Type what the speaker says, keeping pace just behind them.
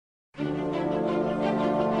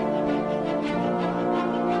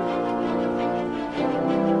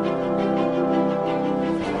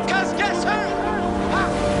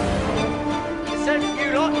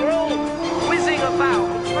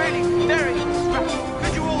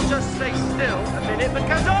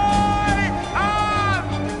Because I am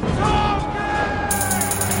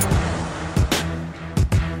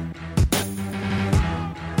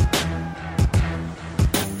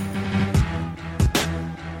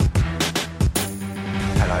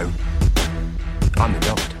Hello, I'm the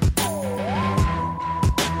Doctor.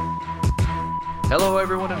 Hello,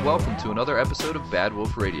 everyone, and welcome to another episode of Bad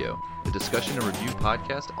Wolf Radio, a discussion and review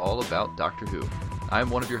podcast all about Doctor Who. I'm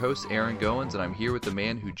one of your hosts, Aaron Goins, and I'm here with the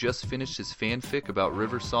man who just finished his fanfic about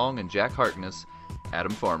River Song and Jack Harkness,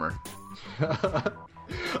 Adam Farmer.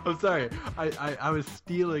 I'm sorry. I was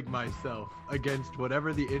steeling myself against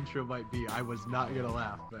whatever the intro might be. I was not going to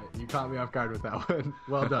laugh, but you caught me off guard with that one.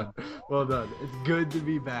 Well done. Well done. It's good to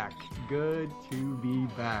be back. Good to be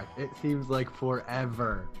back. It seems like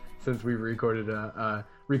forever since we recorded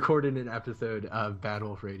an episode of Bad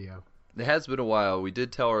Wolf Radio. It has been a while. We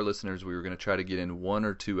did tell our listeners we were going to try to get in 1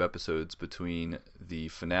 or 2 episodes between the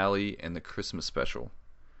finale and the Christmas special.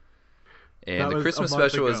 And the Christmas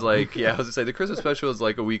special is like, I was going to say, the Christmas special is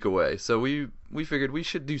like a week away. So we figured we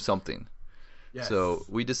should do something. Yes. So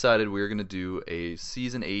we decided we were going to do a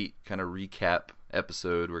Season 8 kind of recap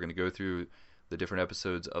episode. We're going to go through the different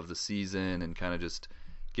episodes of the season and kind of just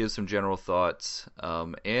give some general thoughts.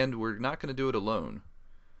 And we're not going to do it alone.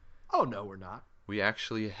 Oh, no, we're not. We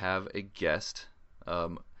actually have a guest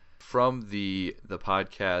from the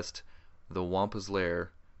podcast The Wampa's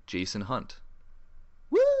Lair, Jason Hunt.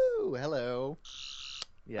 Woo! Hello.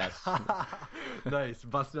 Yes. Nice.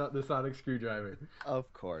 Busting out the sonic screwdriver.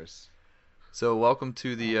 Of course. So welcome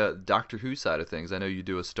to the Doctor Who side of things. I know you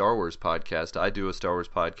do a Star Wars podcast. I do a Star Wars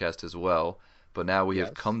podcast as well. But now we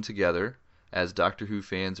have come together as Doctor Who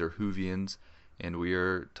fans or Whovians, and we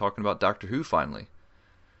are talking about Doctor Who finally.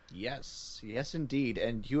 Yes. Yes, indeed.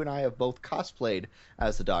 And you and I have both cosplayed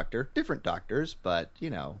as the Doctor. Different Doctors, but, you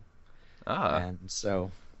know. And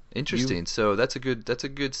so... Interesting. So that's a good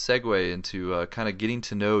segue into kind of getting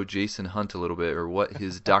to know Jason Hunt a little bit, or what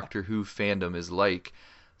his Doctor Who fandom is like.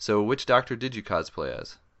 So which Doctor did you cosplay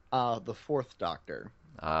as? The 4th Doctor.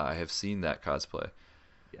 I have seen that cosplay.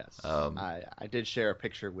 Yes. I did share a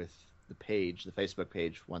picture with the Facebook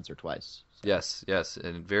page, once or twice. So. Yes,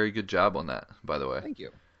 and very good job on that, by the way. Thank you.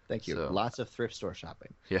 So, lots of thrift store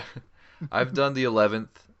shopping. Yeah. I've done the 11th.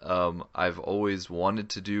 I've always wanted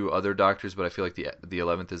to do other Doctors, but I feel like the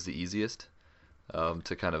 11th is the easiest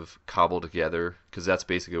to kind of cobble together, because that's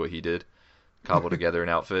basically what he did, cobble together an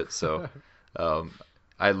outfit. So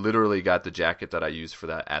I literally got the jacket that I used for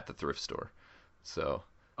that at the thrift store. So.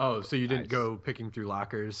 Oh, so you didn't go picking through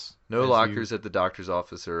lockers? No lockers at the doctor's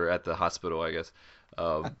office or at the hospital, I guess.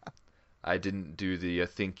 I didn't do the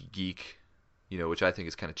Think Geek, which I think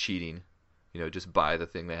is kind of cheating. Just buy the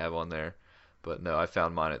thing they have on there. But no, I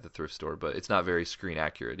found mine at the thrift store, but it's not very screen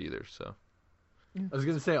accurate either. So I was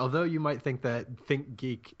going to say, although you might think that Think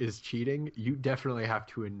Geek is cheating, you definitely have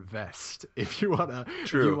to invest if you want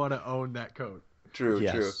to own that coat. True.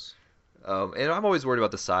 And I'm always worried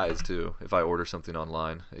about the size too. If I order something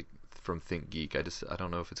online from Think Geek, I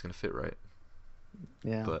don't know if it's going to fit right.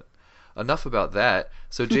 Yeah. But enough about that.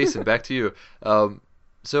 So Jason, back to you.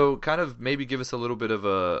 So kind of maybe give us a little bit of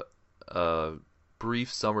a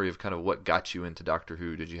brief summary of kind of what got you into Doctor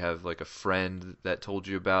Who. Did you have like a friend that told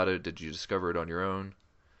you about it? Did you discover it on your own?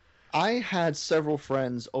 I had several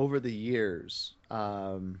friends over the years,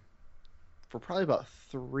 for probably about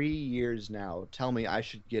 3 years now, tell me I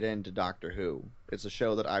should get into Doctor Who. It's a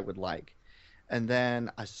show that I would like. And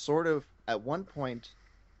then I sort of, at one point,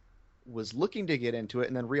 was looking to get into it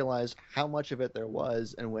and then realized how much of it there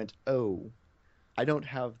was and went, oh, I don't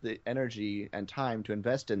have the energy and time to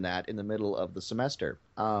invest in that in the middle of the semester.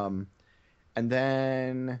 And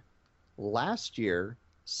then last year,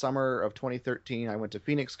 summer of 2013, I went to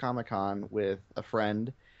Phoenix Comic-Con with a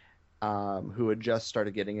friend who had just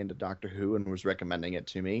started getting into Doctor Who and was recommending it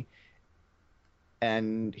to me.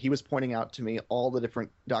 And he was pointing out to me all the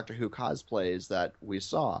different Doctor Who cosplays that we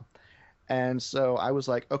saw. And so I was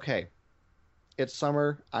like, okay, it's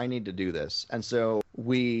summer, I need to do this. And so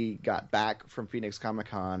we got back from Phoenix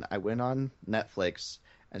Comic-Con. I went on Netflix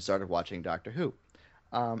and started watching Doctor Who.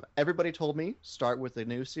 Everybody told me, start with the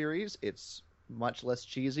new series. It's much less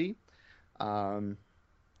cheesy. And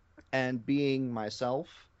being myself,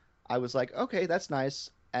 I was like, okay, that's nice.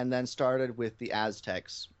 And then started with the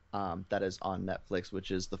Aztecs that is on Netflix, which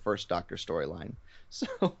is the first Doctor storyline. So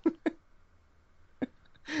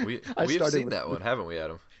we have seen that one, haven't we,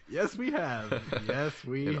 Adam? Yes, we have. Yes,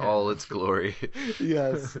 we in have. all its glory.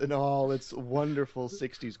 Yes, in all its wonderful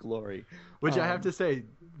 60s glory. Which I have to say,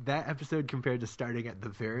 that episode compared to starting at the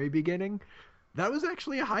very beginning, that was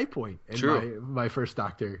actually a high point in my first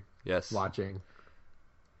Doctor watching.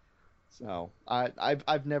 So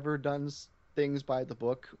I've never done things by the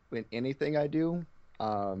book in anything I do.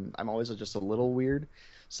 I'm always just a little weird.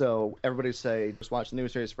 So everybody say just watch the new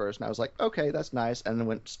series first, and I was like, okay, that's nice, and then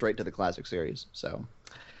went straight to the classic series. So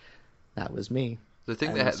that was me. The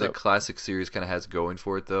thing And that so- the classic series kind of has going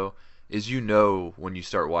for it, though, is when you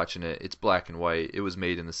start watching it, it's black and white. It was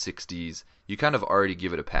made in the 60s. You kind of already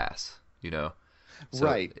give it a pass, you know? So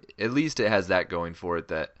Right. at least it has that going for it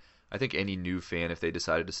that I think any new fan, if they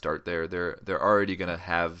decided to start there, they're already going to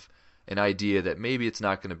have an idea that maybe it's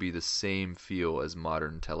not going to be the same feel as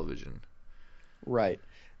modern television. Right.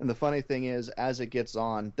 And the funny thing is, as it gets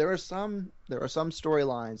on, there are some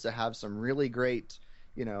storylines that have some really great,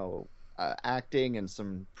 acting and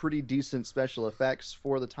some pretty decent special effects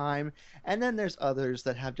for the time, and then there's others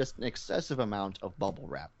that have just an excessive amount of bubble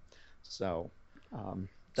wrap. So, that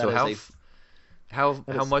So is how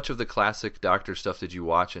that how is- much of the classic Doctor stuff did you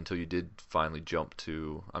watch until you did finally jump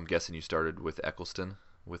to? I'm guessing you started with Eccleston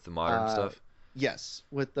with the modern stuff. yes,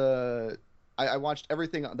 with I watched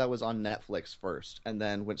everything that was on Netflix first, and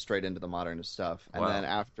then went straight into the modern stuff. And Wow. then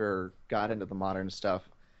after got into the modern stuff,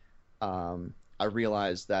 I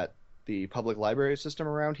realized that the public library system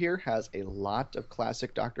around here has a lot of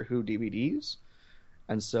classic Doctor Who DVDs,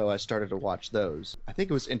 and so I started to watch those. I think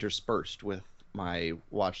it was interspersed with my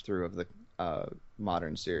watch through of the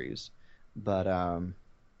modern series, but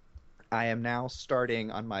I am now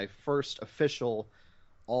starting on my first official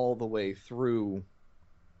all the way through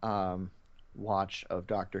watch of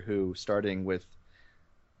Doctor Who, starting with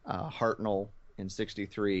Hartnell in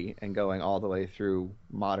 '63 and going all the way through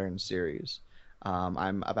modern series.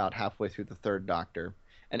 I'm about halfway through the third Doctor,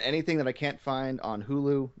 and anything that I can't find on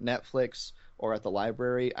Hulu, Netflix, or at the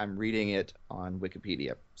library, I'm reading it on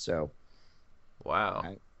Wikipedia. So,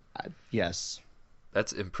 Wow, yes.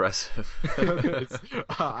 that's impressive.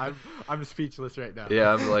 I'm speechless right now.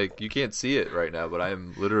 Yeah, I'm like, you can't see it right now, but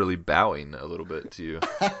I'm literally bowing a little bit to you.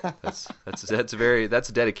 That's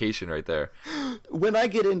dedication right there. When I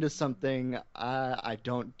get into something, I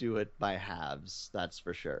don't do it by halves. That's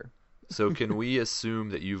for sure. So can we assume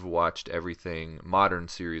that you've watched everything modern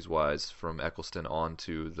series wise from Eccleston on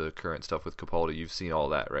to the current stuff with Capaldi? You've seen all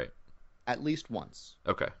that, right? At least once.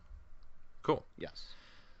 Okay. Cool. Yes.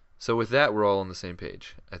 So with that, we're all on the same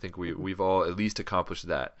page. I think we've all at least accomplished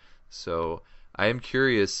that. So I am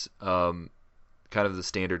curious, kind of the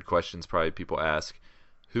standard questions probably people ask.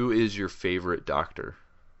 Who is your favorite Doctor?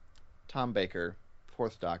 Tom Baker,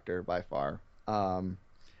 fourth Doctor by far.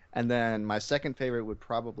 And then my second favorite would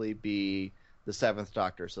probably be the seventh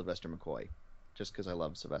Doctor, Sylvester McCoy, just because I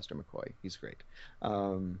love Sylvester McCoy. He's great.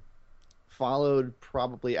 Followed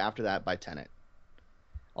probably after that by Tennant.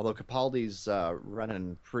 Although Capaldi's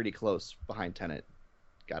running pretty close behind Tennant,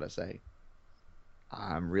 gotta say.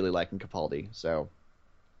 I'm really liking Capaldi, so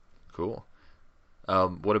Cool.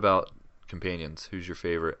 What about companions? Who's your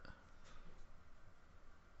favorite?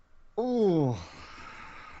 ooh,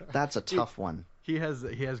 that's a tough one. He has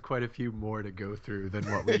quite a few more to go through than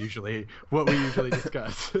what we usually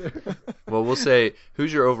discuss. Well, we'll say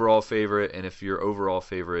who's your overall favorite, and if your overall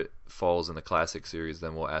favorite falls in the classic series,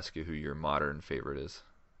 then we'll ask you who your modern favorite is.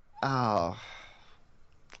 Oh,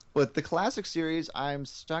 with the classic series, I'm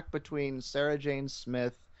stuck between Sarah Jane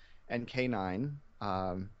Smith and K9,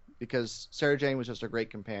 because Sarah Jane was just a great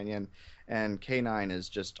companion, and K9 is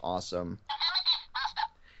just awesome.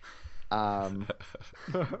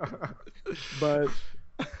 But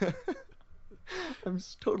I'm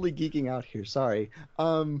totally geeking out here. Sorry.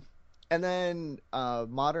 And then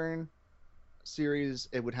modern series,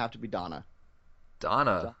 it would have to be Donna.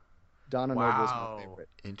 Donna. Donna Noble's Wow. my favorite.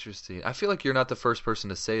 Interesting. I feel like you're not the first person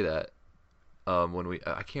to say that.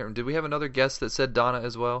 I can't. Did we have another guest that said Donna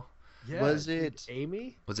as well? Yeah, Was it-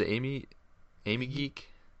 Amy? Was it Amy? Amy Geek?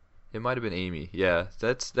 It might have been Amy. Yeah,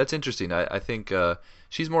 that's interesting. I think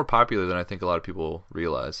she's more popular than I think a lot of people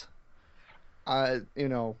realize. I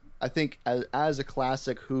think as a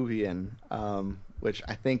classic Whovian, which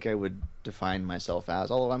I think I would define myself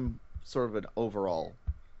as, although I'm sort of an overall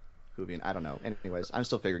Whovian. I don't know. Anyways, I'm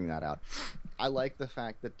still figuring that out. I like the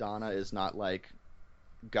fact that Donna is not like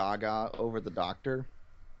gaga over the Doctor,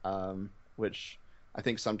 which I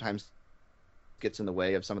think sometimes gets in the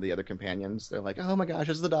way of some of the other companions. They're like, oh my gosh,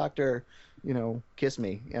 it's the Doctor, kiss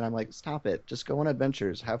me. And I'm like, stop it. Just go on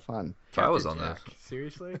adventures. Have fun. If I was on Captain that. Jack.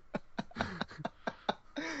 Seriously?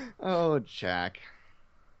 Oh, Jack.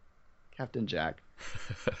 Captain Jack.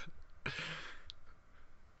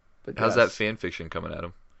 But How's that yes. fan fiction coming at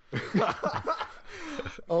him?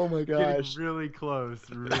 Oh my Getting gosh. really close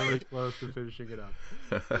to finishing it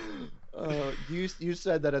up. You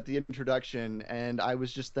said that at the introduction, and I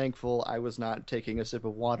was just thankful I was not taking a sip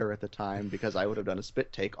of water at the time because I would have done a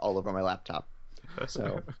spit take all over my laptop.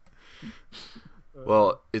 So,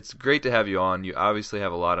 Well, it's great to have you on. You obviously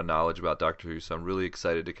have a lot of knowledge about Doctor Who, so I'm really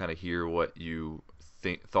excited to kind of hear what you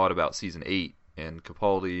thought about season 8 and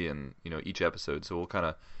Capaldi and each episode. So we'll kind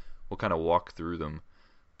of walk through them.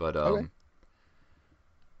 But Okay.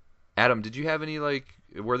 Adam, did you have any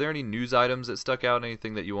were there any news items that stuck out?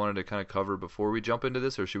 Anything that you wanted to kind of cover before we jump into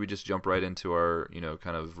this, or should we just jump right into our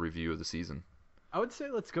kind of review of the season? I would say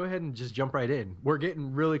let's go ahead and just jump right in. We're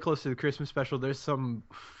getting really close to the Christmas special. There's some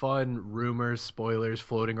fun rumors, spoilers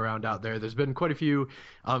floating around out there. There's been quite a few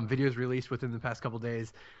videos released within the past couple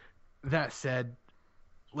days. That said,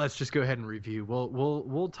 let's just go ahead and review.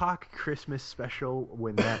 We'll talk Christmas special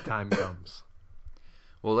when that time comes.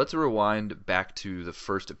 Well, let's rewind back to the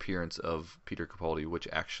first appearance of Peter Capaldi, which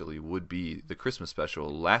actually would be the Christmas special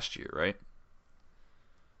last year, right?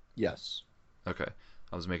 yes. Okay.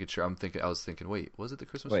 I was making sure. I was thinking, wait, was it the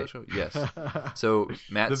Christmas Wait. special? Yes. So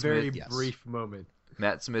Matt The Smith, very yes. brief moment.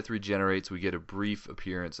 Matt Smith regenerates. We get a brief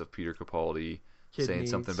appearance of Peter Capaldi saying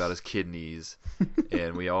Kidneys. something about his kidneys,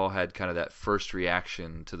 and we all had kind of that first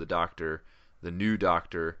reaction to the Doctor, the new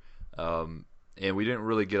Doctor, and we didn't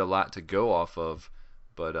really get a lot to go off of.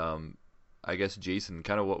 But I guess Jason,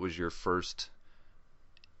 kind of what was your first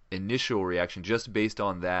initial reaction just based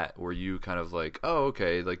on that? Were you kind of like, oh,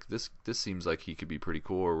 okay, like this seems like he could be pretty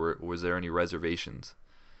cool, or was there any reservations?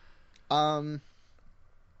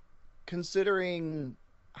 Considering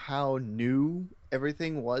how new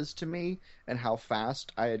everything was to me and how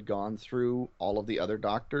fast I had gone through all of the other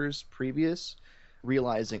Doctors previous,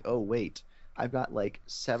 realizing, oh wait, I've got like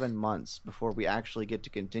 7 months before we actually get to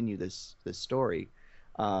continue this story.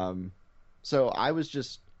 So I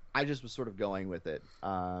just was sort of going with it.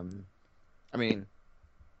 I mean,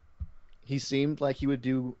 he seemed like he would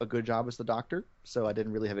do a good job as the Doctor, so I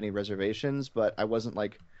didn't really have any reservations, but I wasn't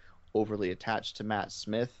like overly attached to Matt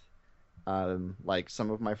Smith, like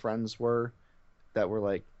some of my friends were, that were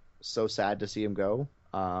like so sad to see him go,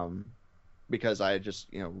 because I had just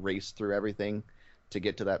raced through everything to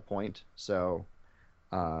get to that point. So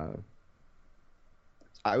I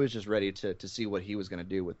was just ready to see what he was going to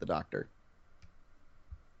do with the Doctor.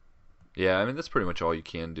 Yeah, I mean that's pretty much all you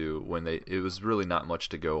can do when it was really not much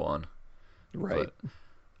to go on. Right. But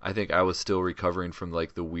I think I was still recovering from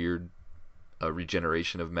like the weird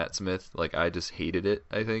regeneration of Matt Smith. Like I just hated it,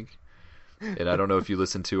 I think. And I don't know if you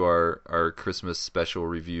listened to our Christmas special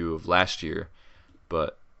review of last year,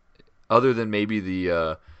 but other than maybe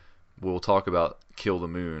the we'll talk about Kill the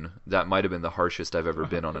Moon, that might have been the harshest I've ever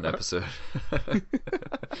been on an episode.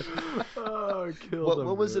 Oh, kill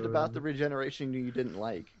What was it about the regeneration you didn't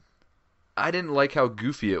like? I didn't like how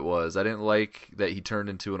goofy it was. I didn't like that he turned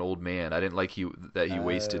into an old man. I didn't like that he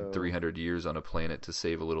wasted Oh. 300 years on a planet to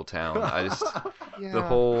save a little town. I just Yeah, the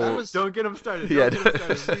whole that was Don't get him started. Yeah. Don't get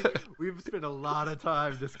him started. We've spent a lot of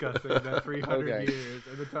time discussing that 300 Okay. years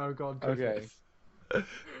in the town called Okay. Christmas.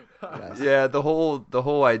 Yes. yeah, the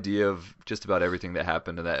whole idea of just about everything that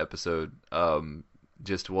happened in that episode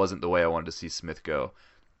just wasn't the way I wanted to see Smith go.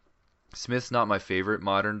 Smith's not my favorite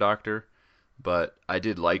modern Doctor, but I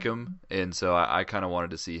did like him, and so I kind of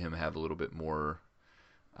wanted to see him have a little bit more,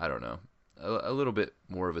 I don't know, a little bit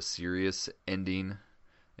more of a serious ending,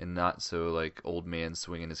 and not so like old man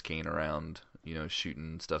swinging his cane around,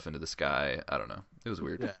 shooting stuff into the sky. I don't know. It was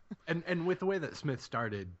weird. Yeah, and with the way that Smith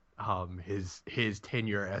started his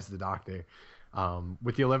tenure as the Doctor,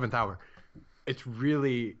 with the 11th Hour, it's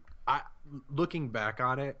really, looking back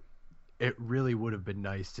on it, it really would have been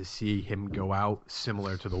nice to see him go out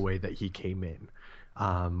similar to the way that he came in,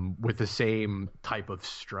 with the same type of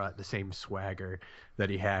strut, the same swagger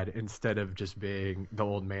that he had, instead of just being the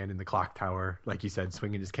old man in the clock tower, like you said,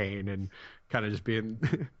 swinging his cane and kind of just being.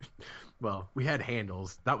 Well, we had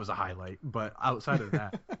handles. That was a highlight. But outside of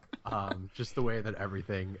that, just the way that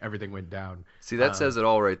everything went down. See, that says it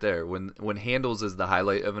all right there. When Handles is the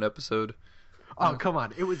highlight of an episode. Oh, come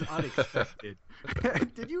on. It was unexpected.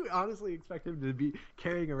 Did you honestly expect him to be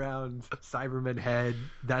carrying around Cyberman Head?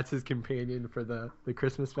 That's his companion for the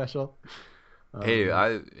Christmas special? Hey,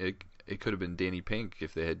 it could have been Danny Pink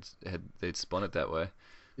if they'd spun it that way.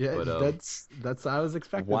 Yeah, but, that's I was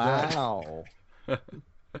expecting. That. Wow.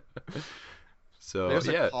 So There's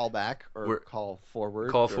yeah, a callback or We're- call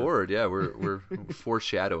forward. call or- forward. Yeah, we're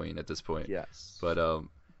foreshadowing at this point. Yes. But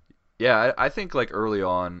yeah, I think like early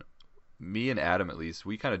on, me and Adam at least,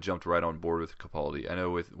 we kind of jumped right on board with Capaldi. I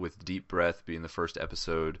know with Deep Breath being the first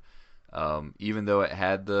episode, even though it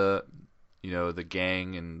had the the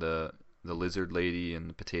gang and the lizard lady and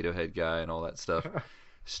the potato head guy and all that stuff,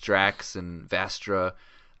 Strax and Vastra.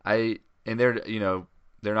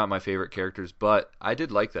 They're not my favorite characters, but I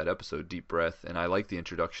did like that episode, Deep Breath, and I liked the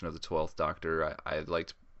introduction of the 12th Doctor. I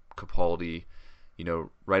liked Capaldi,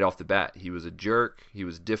 right off the bat. He was a jerk. He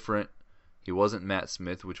was different. He wasn't Matt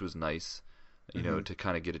Smith, which was nice, to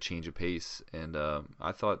kind of get a change of pace. And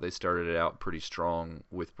I thought they started it out pretty strong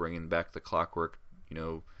with bringing back the Clockwork,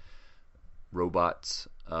 robots,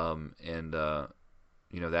 and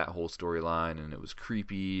that whole storyline, and it was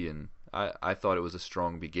creepy, and I thought it was a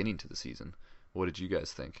strong beginning to the season. What did you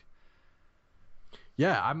guys think?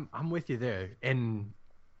 Yeah, I'm with you there. And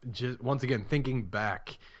just once again, thinking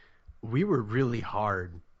back, we were really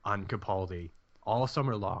hard on Capaldi all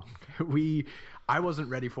summer long. I wasn't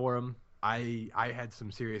ready for him. I had some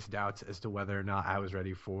serious doubts as to whether or not I was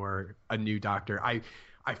ready for a new Doctor. I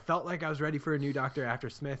felt like I was ready for a new Doctor after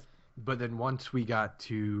Smith, but then once we got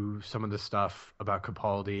to some of the stuff about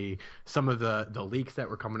Capaldi, some of the leaks that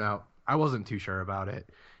were coming out, I wasn't too sure about it.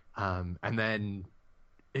 And then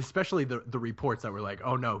especially the reports that were like,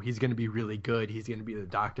 oh no, he's going to be really good. He's going to be the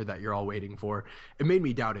Doctor that you're all waiting for. It made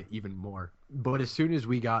me doubt it even more. But as soon as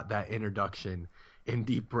we got that introduction in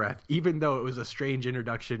Deep Breath, even though it was a strange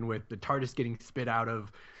introduction with the TARDIS getting spit out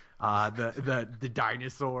of the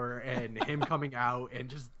dinosaur and him coming out and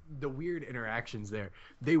just the weird interactions there,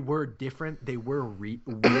 they were different. They were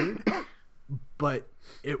weird, but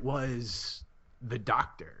it was the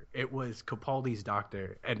Doctor. It was Capaldi's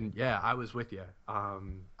Doctor, and yeah, I was with you.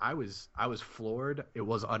 I was floored. It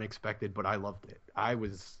was unexpected, but I loved it.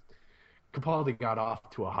 Capaldi got off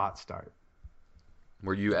to a hot start.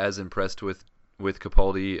 Were you as impressed with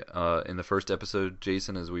Capaldi in the first episode,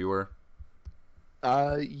 Jason, as we were?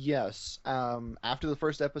 Yes. After the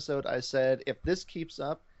first episode, I said, if this keeps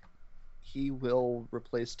up, he will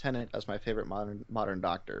replace Tennant as my favorite modern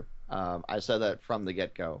Doctor. I said that from the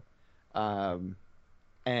get-go.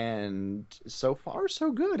 And so far,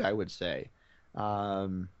 so good, I would say.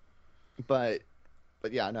 But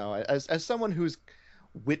yeah, no. As someone who's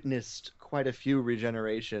witnessed quite a few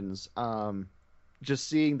regenerations, just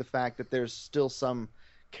seeing the fact that there's still some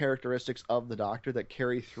characteristics of the Doctor that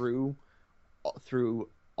carry through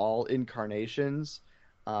all incarnations,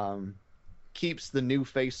 keeps the new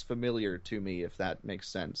face familiar to me, if that makes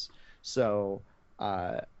sense. So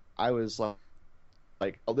I was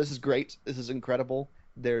like, oh, this is great. This is incredible.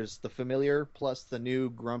 There's the familiar plus the new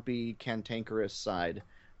grumpy, cantankerous side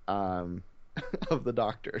of the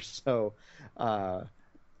Doctor. So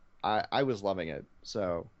I was loving it.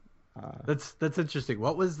 So that's interesting.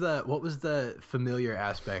 What was the familiar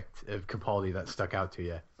aspect of Capaldi that stuck out to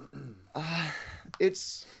you?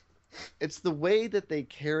 It's the way that they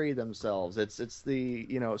carry themselves. It's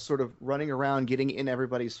the sort of running around, getting in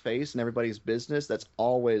everybody's face and everybody's business. That's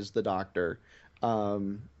always the Doctor.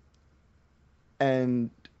 And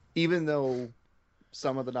even though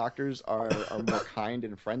some of the Doctors are more kind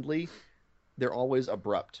and friendly, they're always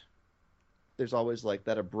abrupt. There's always like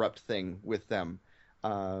that abrupt thing with them,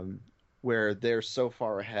 where they're so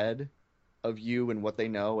far ahead of you and what they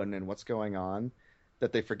know and what's going on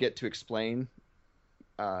that they forget to explain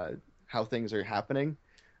how things are happening.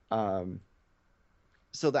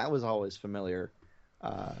 So that was always familiar.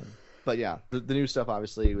 But yeah, the new stuff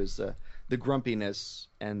obviously was the grumpiness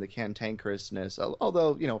and the cantankerousness.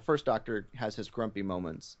 Although, First Doctor has his grumpy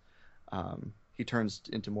moments. He turns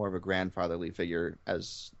into more of a grandfatherly figure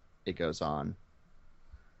as it goes on.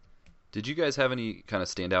 Did you guys have any kind of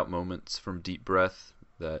standout moments from Deep Breath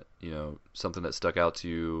that, something that stuck out to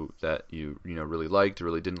you that you really liked or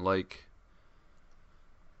really didn't like?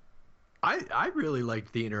 I really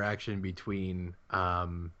liked the interaction between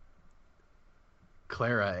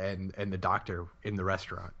Clara and the Doctor in the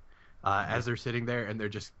restaurant. As they're sitting there and they're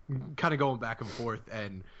just kind of going back and forth,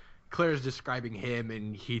 and Claire's describing him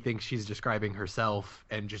and he thinks she's describing herself,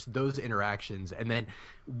 and just those interactions, and then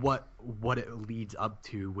what it leads up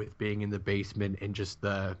to with being in the basement and just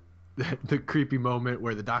the creepy moment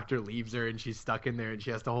where the Doctor leaves her and she's stuck in there and she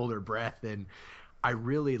has to hold her breath. And I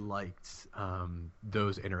really liked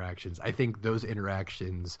those interactions. I think those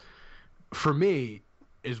interactions, for me,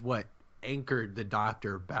 is what anchored the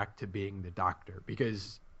Doctor back to being the Doctor,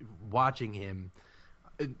 because watching him,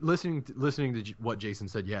 listening to what Jason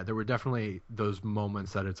said, yeah, there were definitely those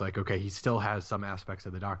moments that it's like, okay, he still has some aspects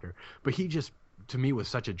of the Doctor, but he just, to me, was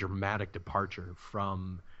such a dramatic departure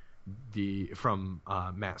from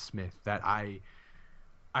Matt Smith that I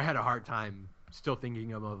had a hard time still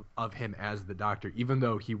thinking of him as the Doctor, even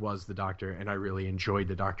though he was the Doctor and I really enjoyed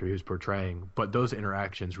the Doctor he was portraying. But those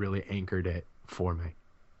interactions really anchored it for me.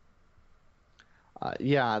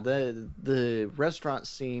 Yeah, the restaurant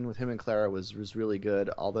scene with him and Clara was really good.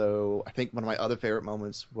 Although I think one of my other favorite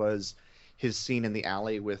moments was his scene in the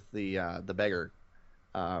alley with the beggar.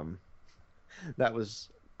 Um, that was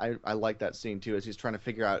I like that scene too, as he's trying to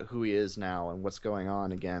figure out who he is now and what's going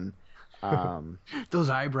on again. Um,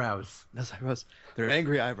 Those eyebrows. those eyebrows, they're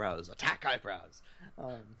angry eyebrows, attack eyebrows.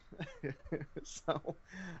 Um, so,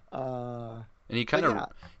 And he kind of yeah.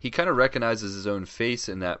 he kind of recognizes his own face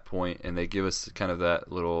in that point, and they give us kind of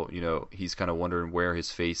that little, he's kind of wondering where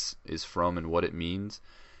his face is from and what it means,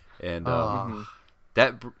 and Oh.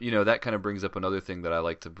 that kind of brings up another thing that I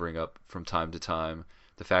like to bring up from time to time,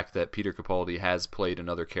 the fact that Peter Capaldi has played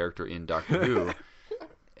another character in Doctor Who,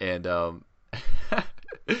 and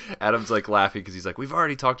Adam's like laughing because he's like, we've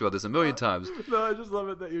already talked about this a million times. No, I just love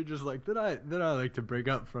it that you're just like that. I like to bring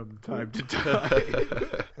up from time to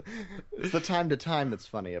time. It's the time to time that's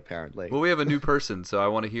funny, apparently. Well, we have a new person, so I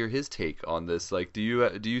want to hear his take on this. Like, do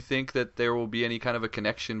you think that there will be any kind of a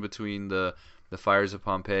connection between the Fires of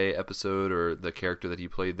Pompeii episode or the character that he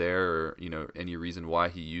played there, or any reason why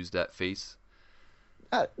he used that face?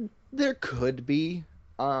 There could be,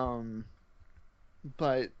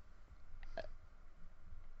 but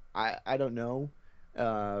I don't know.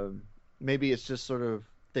 Maybe it's just sort of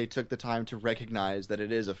they took the time to recognize that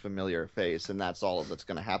it is a familiar face, and that's all that's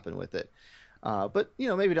going to happen with it. But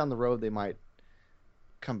maybe down the road they might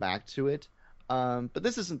come back to it. But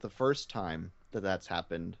this isn't the first time that that's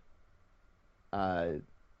happened.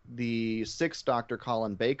 The sixth Doctor,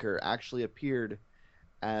 Colin Baker, actually appeared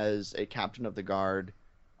as a captain of the guard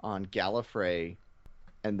on Gallifrey,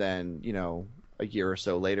 and then a year or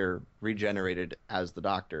so later regenerated as the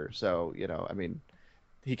Doctor. So I mean,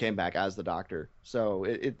 he came back as the Doctor. So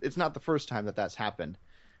it's not the first time that that's happened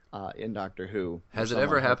in Doctor Who. Has it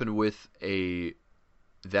ever happened with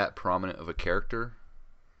that prominent of a character?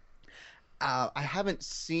 I haven't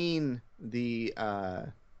seen the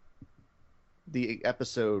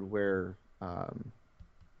episode where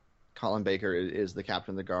Colin Baker is the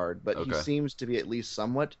captain of the guard, but he Okay. seems to be at least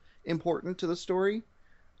somewhat important to the story.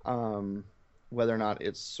 Whether or not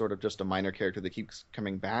it's sort of just a minor character that keeps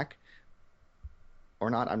coming back or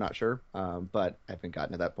not, I'm not sure. But I haven't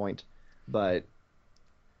gotten to that point. But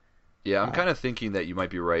Yeah, I'm kind of thinking that you might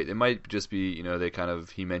be right. It might just be,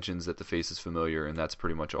 he mentions that the face is familiar, and that's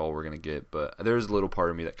pretty much all we're going to get. But there's a little part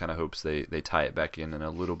of me that kind of hopes they tie it back in a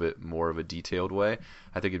little bit more of a detailed way.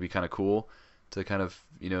 I think it'd be kind of cool to kind of,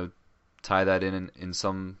 tie that in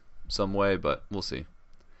some way, but we'll see.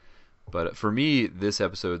 But for me, this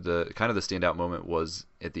episode, the standout moment was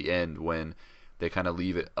at the end when they kind of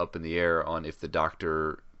leave it up in the air on if the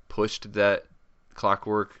Doctor pushed that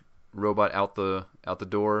clockwork robot out the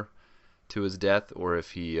door to his death, or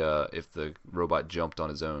if the robot jumped on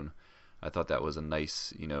his own. I thought that was a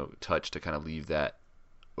nice, touch to kind of leave that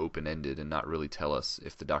open-ended and not really tell us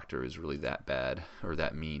if the Doctor is really that bad or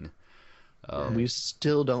that mean. we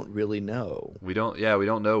still don't really know. We don't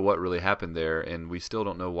know what really happened there, and we still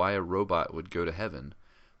don't know why a robot would go to heaven.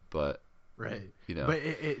 But Right. You know. But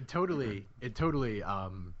it totally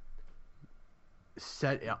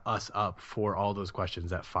set us up for all those questions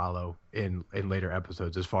that follow in later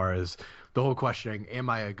episodes, as far as the whole questioning, am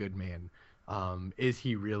I a good man? Is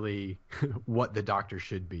he really what the Doctor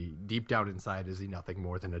should be? Deep down inside, is he nothing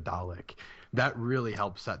more than a Dalek? That really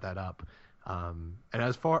helps set that up. And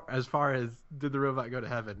as far as did the robot go to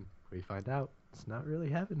heaven, we find out it's not really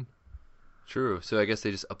heaven. True. So I guess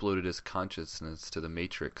they just uploaded his consciousness to the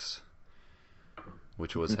Matrix,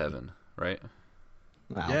 which was heaven, right?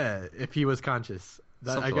 Wow. Yeah, if he was conscious.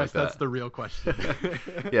 I Something guess like that's that. the real question.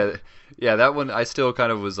 Yeah, that one I still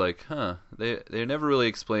kind of was like, huh. They never really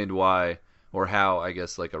explained why or how, I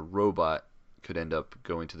guess, like a robot could end up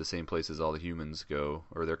going to the same place as all the humans go,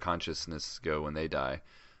 or their consciousness go when they die.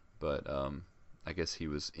 But I guess he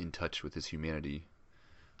was in touch with his humanity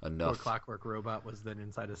Poor enough. Clockwork Robot was then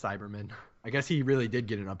inside a Cyberman. I guess he really did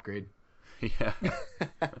get an upgrade. Yeah.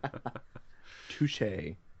 Touche.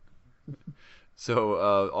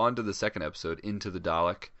 So on to the second episode, Into the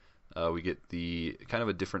Dalek. We get the kind of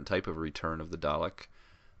a different type of return of the Dalek,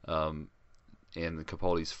 and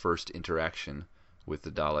Capaldi's first interaction with the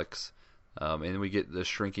Daleks. And we get the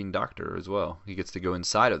shrinking Doctor as well. He gets to go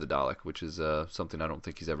inside of the Dalek, which is something I don't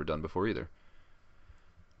think he's ever done before either.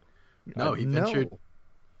 No, he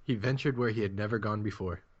ventured where he had never gone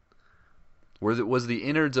before. Was the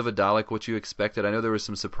innards of a Dalek what you expected? I know there were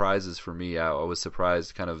some surprises for me. I was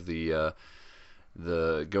surprised, kind of the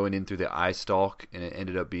going in through the eye stalk, and it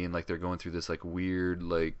ended up being like they're going through this like weird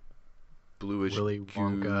like bluish Willy goo.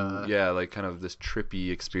 Wonka. Yeah, like kind of this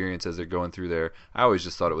trippy experience as they're going through there. I always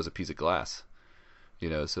just thought it was a piece of glass.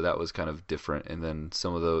 So that was kind of different. And then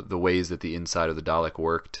some of the ways that the inside of the Dalek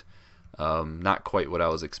worked, not quite what I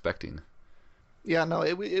was expecting. Yeah, no,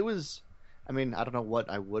 it was. I mean, I don't know what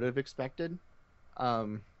I would have expected,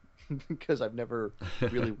 because I've never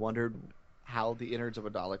really wondered how the innards of a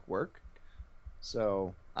Dalek work.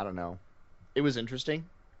 So I don't know. It was interesting.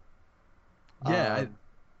 Yeah,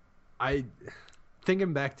 I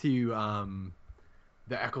thinking back to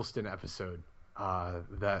the Eccleston episode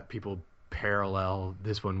that people parallel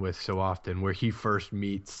this one with so often, where he first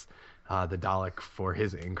meets the Dalek for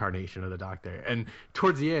his incarnation of the Doctor, and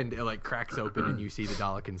towards the end it like cracks open and you see the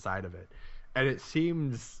Dalek inside of it, and it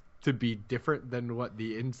seems to be different than what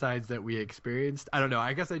the insides that we experienced. I don't know.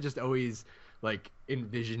 I guess I just always like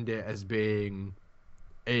envisioned it as being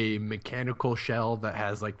a mechanical shell that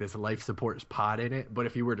has like this life support pod in it, but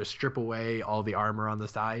if you were to strip away all the armor on the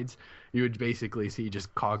sides, you would basically see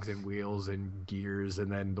just cogs and wheels and gears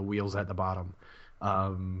and then the wheels at the bottom.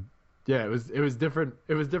 Yeah, it was different.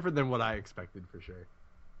 It was different than what I expected for sure.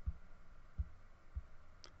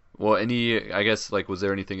 Well, I guess, like, was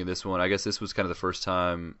there anything in this one? I guess this was kind of the first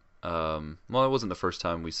time, well, it wasn't the first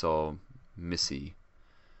time we saw Missy,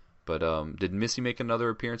 but did Missy make another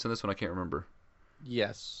appearance in this one? I can't remember.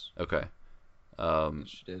 Yes. Okay.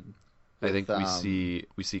 She did. I think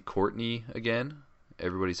we see Courtney again,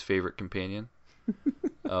 everybody's favorite companion.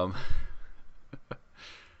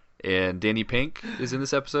 And Danny Pink is in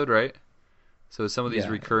this episode, right? So some of these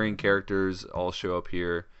recurring characters all show up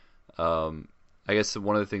here. I guess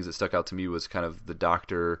one of the things that stuck out to me was kind of the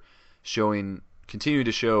Doctor continuing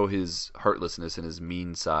to show his heartlessness and his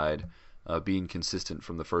mean side, being consistent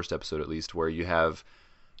from the first episode at least, where you have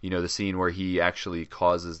the scene where he actually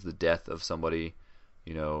causes the death of somebody,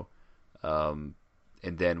 and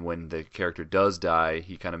then when the character does die,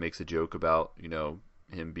 he kind of makes a joke about,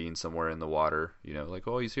 him being somewhere in the water, like,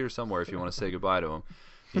 oh, he's here somewhere if you want to say goodbye to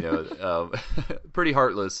him, pretty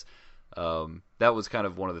heartless. That was kind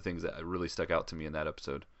of one of the things that really stuck out to me in that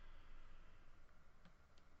episode.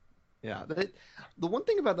 Yeah. The one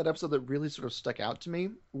thing about that episode that really sort of stuck out to me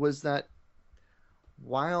was that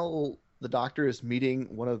while the Doctor is meeting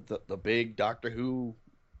one of the big Doctor Who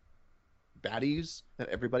baddies that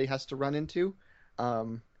everybody has to run into,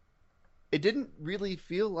 it didn't really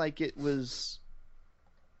feel like it was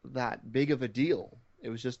that big of a deal. It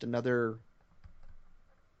was just another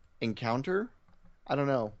encounter. I don't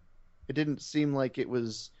know. It didn't seem like it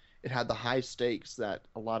had the high stakes that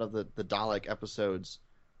a lot of the Dalek episodes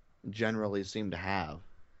generally seem to have.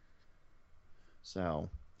 So,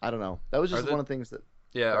 I don't know. That was just one of the things that...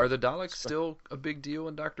 Yeah, are the Daleks still a big deal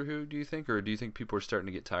in Doctor Who, do you think? Or do you think people are starting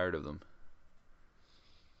to get tired of them?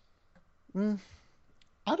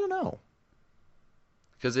 I don't know.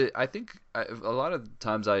 Because I think a lot of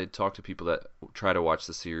times I talk to people that try to watch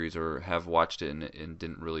the series or have watched it and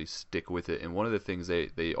didn't really stick with it. And one of the things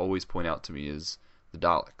they always point out to me is the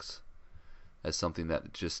Daleks as something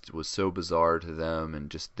that just was so bizarre to them,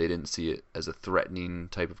 and just they didn't see it as a threatening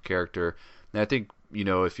type of character. And I think,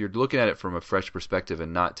 if you're looking at it from a fresh perspective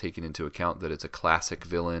and not taking into account that it's a classic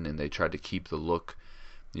villain and they tried to keep the look,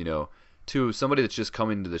 to somebody that's just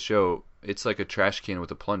coming to the show, it's like a trash can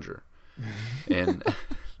with a plunger. And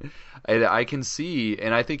I can see,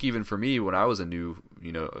 and I think even for me, when I was a new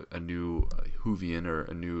Whovian or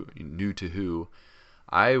a new to Who,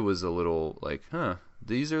 I was a little like,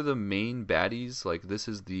 these are the main baddies. Like this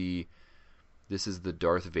is the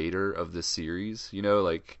Darth Vader of this series.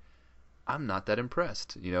 Like I'm not that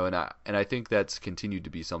impressed. And I think that's continued to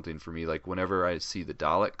be something for me. Like whenever I see the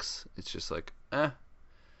Daleks, it's just like,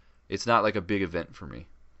 it's not like a big event for me.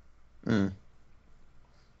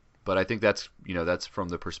 But I think that's from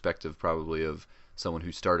the perspective probably of someone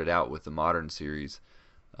who started out with the modern series,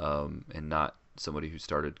 and not somebody who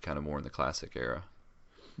started kind of more in the classic era.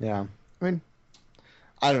 Yeah, I mean,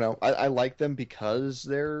 I don't know. I like them because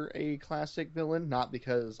they're a classic villain, not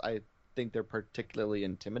because I think they're particularly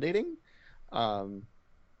intimidating.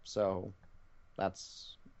 So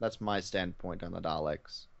that's my standpoint on the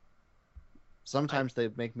Daleks. Sometimes they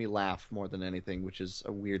make me laugh more than anything, which is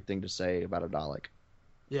a weird thing to say about a Dalek.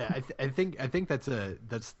 Yeah, I think that's a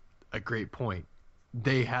great point.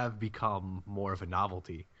 They have become more of a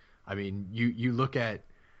novelty. I mean, you look at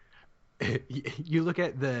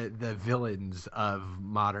the villains of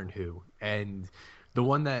modern Who, and the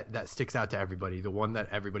one that sticks out to everybody, the one that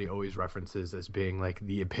everybody always references as being like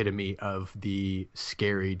the epitome of the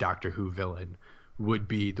scary Doctor Who villain would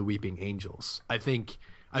be the Weeping Angels. I think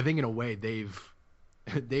in a way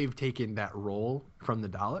they've taken that role from the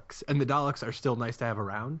Daleks, and the Daleks are still nice to have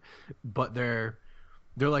around, but they're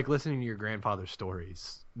they're like listening to your grandfather's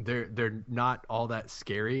stories. They're not all that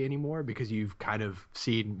scary anymore because you've kind of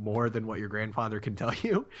seen more than what your grandfather can tell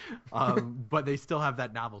you. But they still have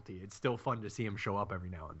that novelty. It's still fun to see him show up every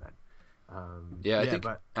now and then. I think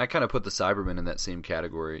I kind of put the Cybermen in that same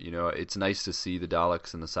category. You know, it's nice to see the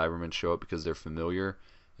Daleks and the Cybermen show up because they're familiar,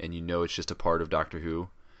 and you know it's just a part of Doctor Who.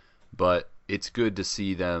 But it's good to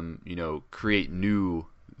see them, you know, create new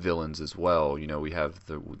villains as well. You know, we have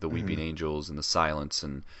the Weeping Angels and the Silence,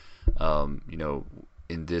 and you know,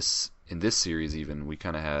 in this series even we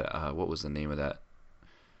kind of had what was the name of that?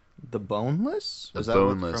 The Boneless? The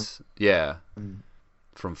Boneless, yeah.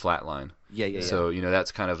 From Flatline. Yeah. So, you know,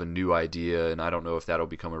 that's kind of a new idea, and I don't know if that'll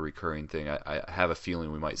become a recurring thing. I have a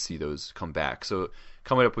feeling we might see those come back. So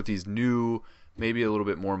coming up with these new, maybe a little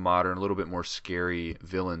bit more modern, a little bit more scary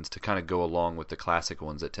villains to kind of go along with the classic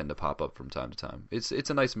ones that tend to pop up from time to time. It's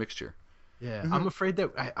a nice mixture. Yeah, I'm afraid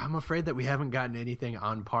that we haven't gotten anything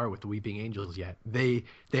on par with the Weeping Angels yet. They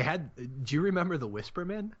had. Do you remember the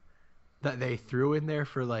Whispermen that they threw in there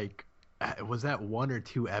for like? Was that 1 or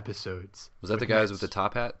 2 episodes? Was that the guys with the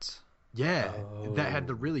top hats? Yeah, that had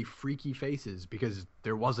the really freaky faces because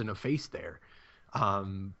there wasn't a face there.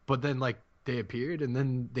 But then like they appeared and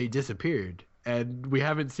then they disappeared, and we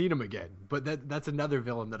haven't seen them again. But that's another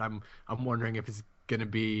villain that I'm wondering if it's gonna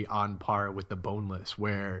be on par with the Boneless,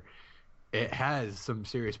 where it has some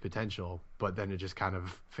serious potential, but then it just kind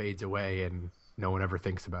of fades away and no one ever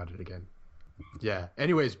thinks about it again. Yeah.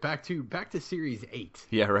 Anyways, back to Series 8.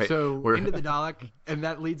 Yeah, right. So into the Dalek, and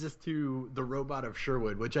that leads us to the Robot of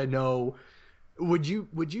Sherwood, which I know. Would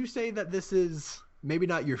you say that this is maybe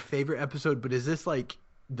not your favorite episode, but is this like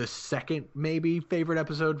the second maybe favorite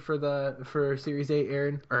episode for Series 8,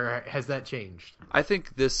 Aaron, or has that changed? I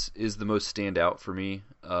think this is the most standout for me,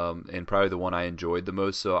 and probably the one I enjoyed the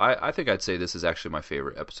most. So I think I'd say this is actually my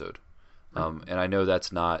favorite episode. And I know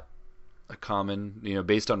that's not a common, you know,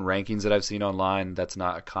 based on rankings that I've seen online, that's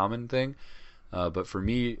not a common thing. But for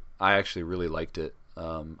me, I actually really liked it.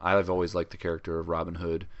 I've always liked the character of Robin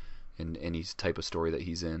Hood in any type of story that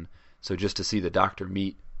he's in. So just to see the Doctor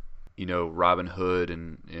meet, you know, Robin Hood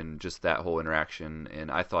and just that whole interaction, and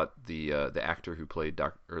I thought the actor who played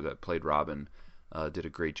Robin did a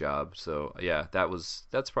great job. So yeah,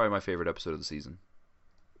 that's probably my favorite episode of the season.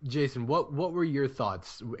 Jason, what were your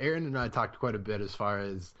thoughts? Aaron and I talked quite a bit as far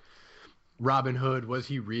as Robin Hood. Was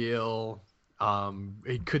he real?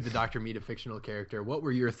 Could the Doctor meet a fictional character? What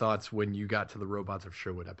were your thoughts when you got to the Robots of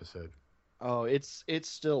Sherwood episode? Oh, it's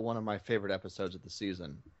still one of my favorite episodes of the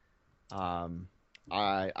season.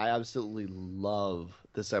 I absolutely love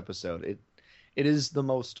this episode. It is the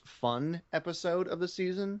most fun episode of the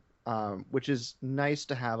season, which is nice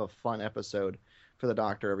to have a fun episode for the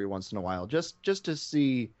Doctor every once in a while, just to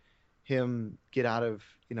see him get out of,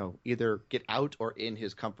 you know, either get out or in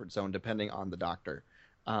his comfort zone, depending on the Doctor.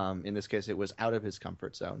 In this case, it was out of his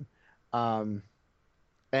comfort zone.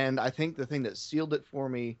 And I think the thing that sealed it for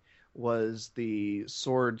me was the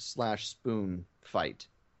sword/spoon fight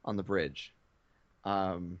on the bridge,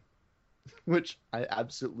 which I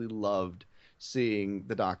absolutely loved, seeing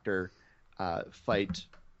the Doctor fight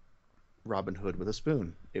Robin Hood with a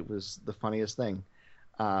spoon. It was the funniest thing.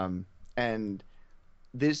 And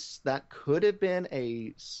that could have been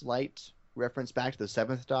a slight reference back to the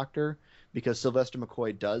Seventh Doctor, because Sylvester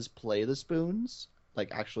McCoy does play the spoons,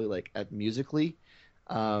 musically.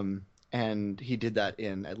 And he did that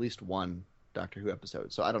in at least one Doctor Who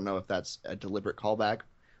episode. So I don't know if that's a deliberate callback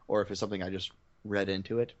or if it's something I just read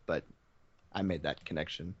into it, but I made that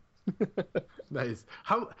connection. Nice.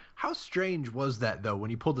 How strange was that though when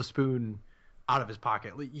he pulled the spoon out of his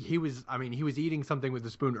pocket? He was eating something with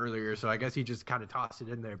the spoon earlier, so I guess he just kind of tossed it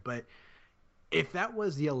in there. But if that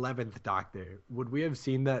was the 11th Doctor, would we have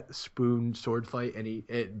seen that spoon sword fight any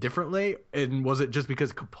differently? And was it just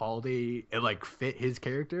because Capaldi fit his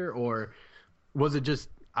character, or was it just,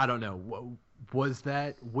 I don't know? Would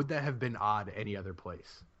that have been odd any other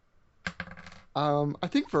place? I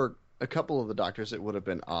think for a couple of the Doctors it would have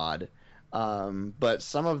been odd, but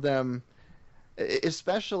some of them,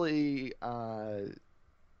 especially, I'm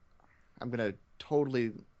gonna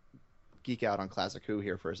totally geek out on Classic Who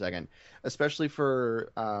here for a second, especially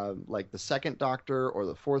for the second Doctor or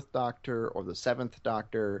the fourth Doctor or the seventh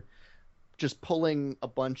Doctor, just pulling a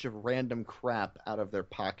bunch of random crap out of their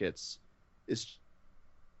pockets is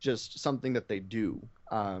just something that they do.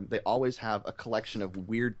 They always have a collection of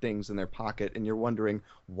weird things in their pocket, and you're wondering,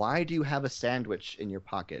 why do you have a sandwich in your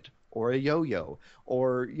pocket, or a yo-yo,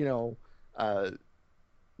 or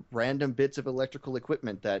random bits of electrical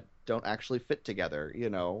equipment that don't actually fit together.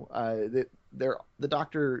 The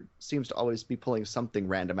Doctor seems to always be pulling something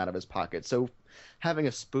random out of his pocket. So having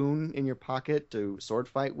a spoon in your pocket to sword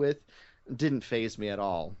fight with didn't faze me at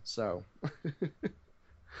all. So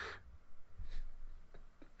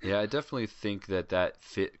Yeah, I definitely think that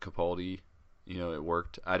fit Capaldi. It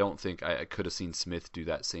worked. I don't think I could have seen Smith do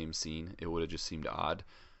that same scene. It would have just seemed odd.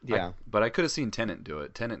 yeah. But I could have seen Tennant do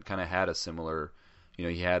it. Tennant kind of had a similar,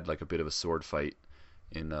 he had like a bit of a sword fight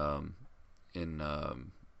in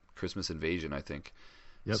Christmas Invasion, I think.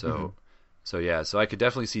 Yep. So yeah, so I could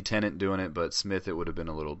definitely see Tennant doing it, but Smith, it would have been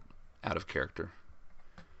a little out of character.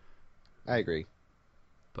 I agree.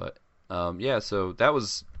 But yeah, so that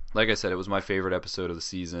was, like I said, it was my favorite episode of the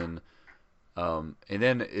season. And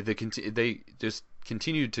then they just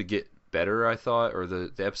continued to get better, I thought, or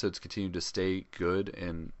the episodes continued to stay good,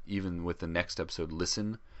 and even with the next episode,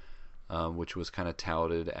 Listen, which was kind of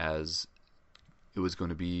touted as it was going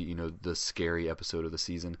to be, the scary episode of the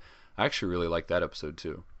season. I actually really liked that episode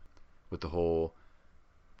too, with the whole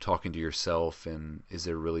talking to yourself and is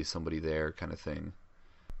there really somebody there kind of thing.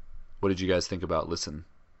 What did you guys think about Listen?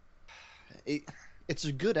 It's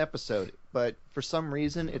a good episode, but for some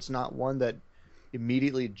reason, it's not one that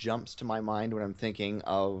immediately jumps to my mind when I'm thinking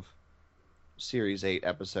of Series 8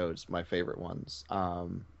 episodes, my favorite ones. I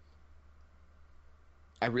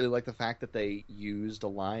really like the fact that they used a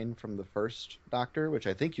line from the first Doctor, which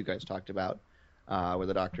I think you guys talked about, where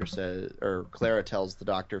the Doctor says, or Clara tells the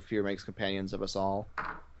Doctor, "Fear makes companions of us all."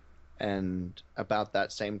 And about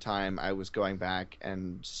that same time, I was going back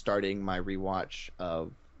and starting my rewatch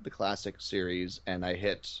of the classic series, and I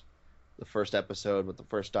hit the first episode with the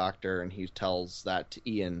first Doctor, and he tells that to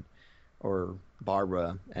Ian or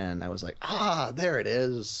Barbara, and I was like, there it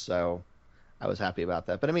is. So I was happy about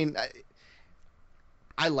that. But I mean,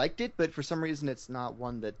 I liked it, but for some reason it's not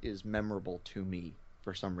one that is memorable to me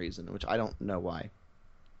for some reason, which I don't know why.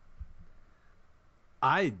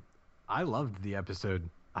 I loved the episode.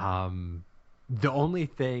 The only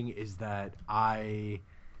thing is that I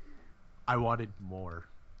wanted more.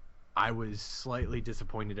 I was slightly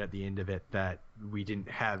disappointed at the end of it that we didn't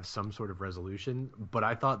have some sort of resolution, but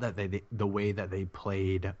I thought that the way that they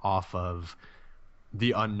played off of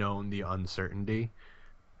the unknown, the uncertainty,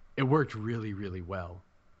 it worked really, really well.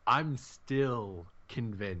 I'm still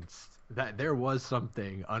convinced that there was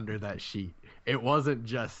something under that sheet. It wasn't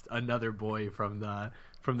just another boy from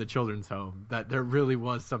the children's home. That there really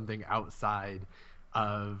was something outside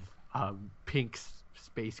of Pink's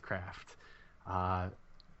spacecraft.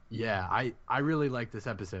 Yeah, I really like this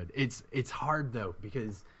episode. It's hard though,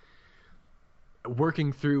 because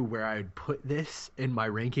working through where I'd put this in my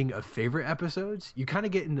ranking of favorite episodes, you kind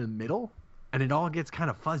of get in the middle and it all gets kind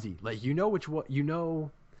of fuzzy. Like,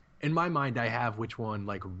 in my mind I have which one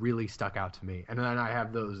like really stuck out to me, and then I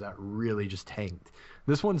have those that really just tanked.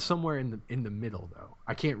 This one's somewhere in the middle though.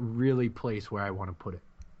 I can't really place where I want to put it.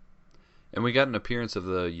 And we got an appearance of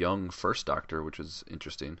the young first Doctor, which was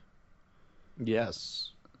interesting. Yes.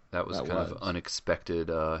 That was kind of unexpected,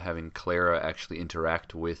 having Clara actually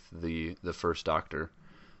interact with the first Doctor.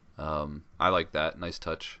 I like that. Nice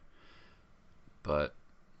touch. But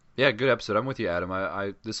yeah, good episode. I'm with you,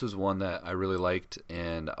 Adam. This was one that I really liked,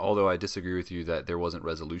 and although I disagree with you that there wasn't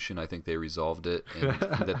resolution, I think they resolved it, and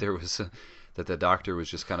that the Doctor was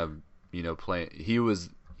just kind of playing. He was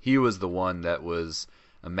the one that was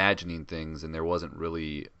imagining things, and there wasn't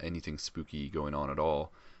really anything spooky going on at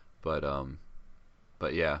all.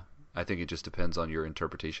 But yeah, I think it just depends on your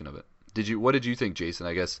interpretation of it. What did you think, Jason?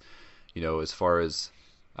 I guess, as far as,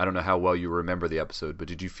 I don't know how well you remember the episode, but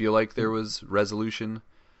did you feel like there was resolution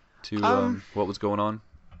to what was going on?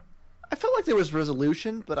 I felt like there was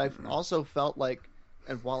resolution, but I also felt like,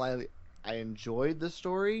 and while I enjoyed the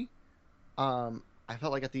story, I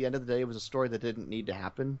felt like at the end of the day it was a story that didn't need to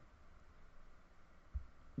happen.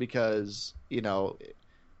 Because, they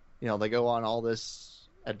go on all this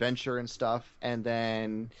adventure and stuff, and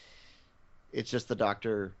then it's just the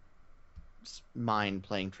Doctor's mind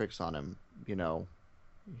playing tricks on him.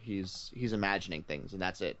 He's imagining things, and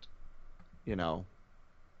that's it.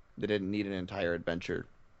 They didn't need an entire adventure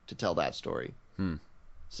to tell that story.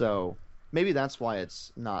 So maybe that's why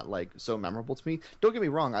it's not like so memorable to me. Don't get me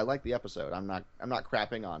wrong, I like the episode. I'm not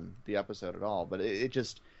crapping on the episode at all, but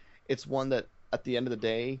it's one that at the end of the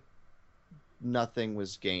day nothing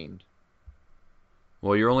was gained.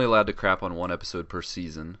 Well, you're only allowed to crap on one episode per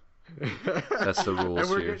season. That's the rules and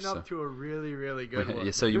we're here. getting up to a really, really good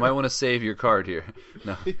one. So you might want to save your card here.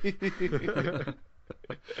 No.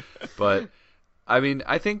 But I mean,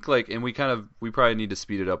 I think and we probably need to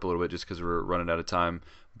speed it up a little bit just because we're running out of time.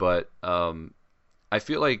 But I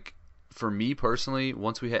feel like for me personally,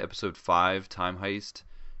 once we hit episode 5, Time Heist,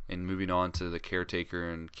 and moving on to the Caretaker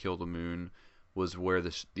and Kill the Moon was where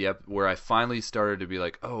where I finally started to be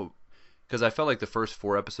like, oh, because I felt like the first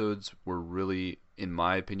 4 episodes were really, in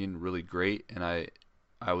my opinion, really great, and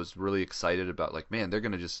I was really excited about, like, man, they're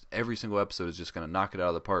gonna just, every single episode is just gonna knock it out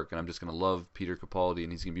of the park, and I'm just gonna love Peter Capaldi,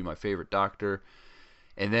 and he's gonna be my favorite Doctor.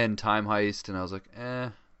 And then Time Heist, and I was like,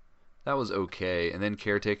 that was okay. And then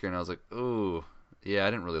Caretaker, and I was like, oh, yeah,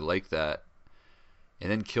 I didn't really like that.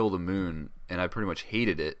 And then Kill the Moon, and I pretty much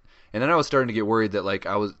hated it. And then I was starting to get worried that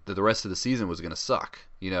that the rest of the season was gonna suck,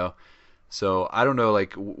 you know. So I don't know,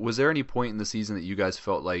 like, was there any point in the season that you guys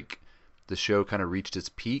felt like the show kind of reached its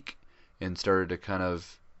peak and started to kind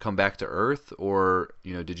of come back to earth, or,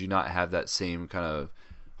 you know, did you not have that same kind of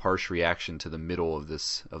harsh reaction to the middle of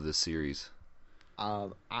this series?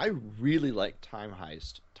 I really liked Time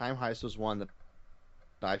Heist. Time Heist was one that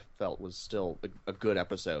I felt was still a good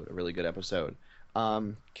episode, a really good episode.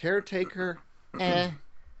 Caretaker,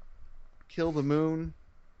 Kill the Moon.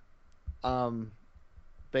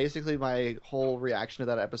 Basically, my whole reaction to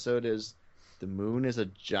that episode is the moon is a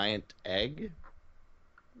giant egg.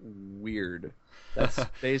 Weird. That's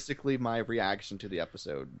basically my reaction to the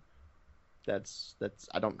episode. That's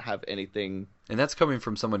I don't have anything. And that's coming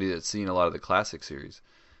from somebody that's seen a lot of the classic series.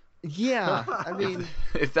 Yeah, I mean,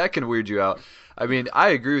 if that can weird you out. I mean, I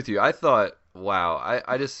agree with you. I thought, wow,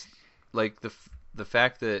 I just like the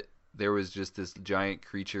fact that there was just this giant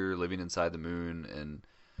creature living inside the moon,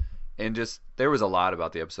 and just there was a lot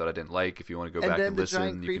about the episode I didn't like. If you want to go back and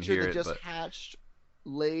listen, you can hear it. And then the giant creature that just hatched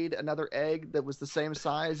laid another egg that was the same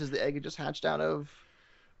size as the egg it just hatched out of.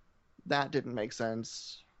 That didn't make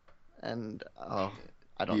sense. And I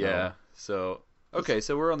don't know. Yeah. So okay,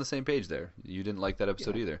 so we're on the same page there. You didn't like that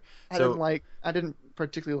episode either. I didn't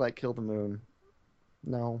particularly like Kill the Moon.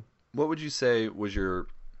 No. What would you say was your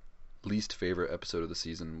least favorite episode of the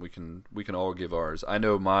season? We can all give ours. I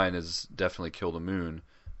know mine is definitely Kill the Moon.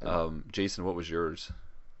 Jason, what was yours?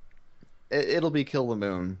 It'll be Kill the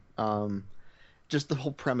Moon. Just the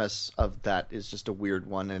whole premise of that is just a weird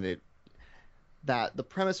one, and the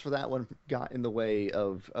premise for that one got in the way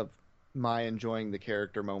of my enjoying the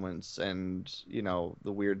character moments, and you know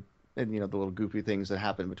the weird, and you know the little goofy things that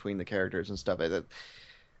happen between the characters and stuff. At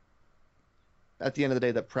the end of the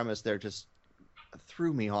day, the premise there just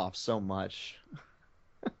threw me off so much.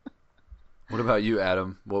 What about you,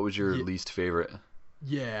 Adam? What was your least favorite?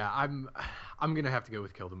 Yeah, I'm gonna have to go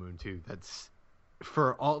with Kill the Moon too. That's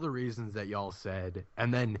for all the reasons that y'all said,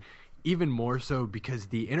 and then even more so because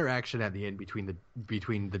the interaction at the end between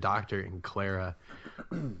the Doctor and Clara,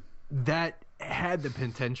 that had the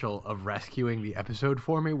potential of rescuing the episode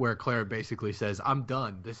for me, where Clara basically says, "I'm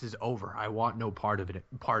done. This is over. I want no part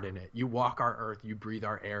in it. You walk our earth. You breathe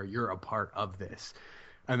our air. You're a part of this."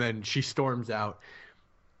 And then she storms out.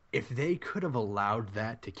 If they could have allowed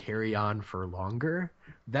that to carry on for longer,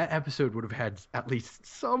 that episode would have had at least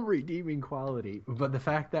some redeeming quality. But the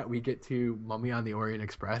fact that we get to Mummy on the Orient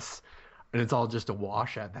Express and it's all just a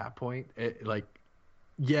wash at that point, it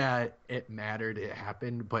mattered, it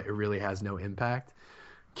happened, but it really has no impact.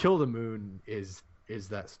 Kill the Moon is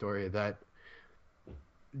that story that,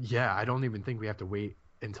 I don't even think we have to wait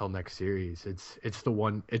until next series. It's the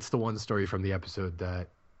one story from the episode that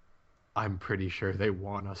I'm pretty sure they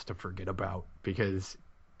want us to forget about, because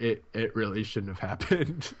it really shouldn't have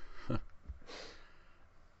happened.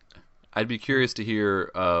 I'd be curious to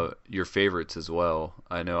hear your favorites as well.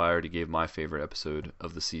 I know I already gave my favorite episode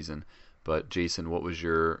of the season, but Jason, what was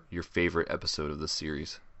your favorite episode of the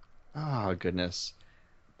series? Oh goodness,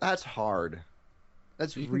 that's hard.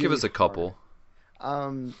 That's you can really give us a couple.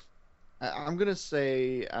 I'm gonna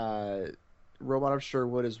say Robot of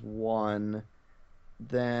Sherwood is one.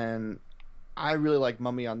 Then I really like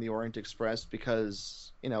Mummy on the Orient Express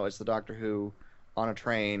because, you know, it's the Doctor Who on a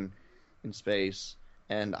train in space,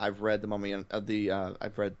 and I've read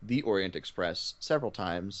I've read the Orient Express several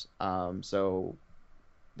times, so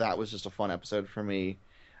that was just a fun episode for me.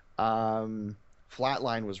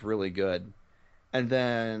 Flatline was really good, and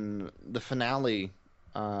then the finale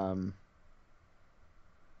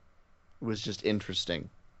was just interesting.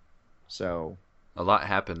 So. A lot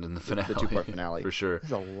happened in the finale. The two-part finale. For sure.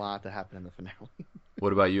 There's a lot that happened in the finale.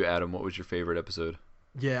 What about you, Adam? What was your favorite episode?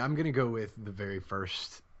 Yeah, I'm going to go with the very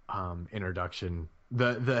first introduction.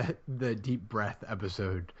 The Deep Breath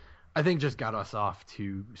episode, I think, just got us off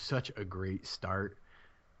to such a great start.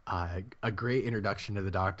 A great introduction to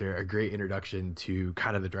the Doctor, a great introduction to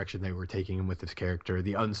kind of the direction they were taking him with this character,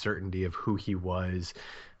 the uncertainty of who he was.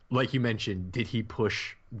 Like you mentioned, did he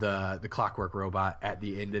push the clockwork robot at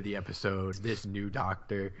the end of the episode? This new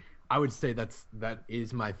Doctor, I would say that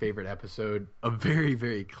is my favorite episode. A very,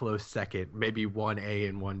 very close second, maybe 1A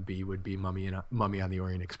and 1B would be Mummy on the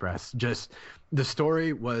Orient Express. Just the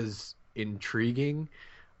story was intriguing.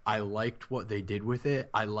 I liked what they did with it.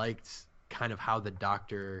 I liked kind of how the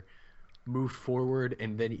Doctor moved forward,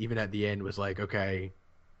 and then even at the end was like, okay,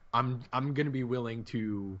 I'm gonna be willing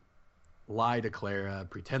to lie to Clara,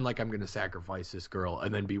 pretend like I'm gonna sacrifice this girl,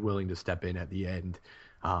 and then be willing to step in at the end.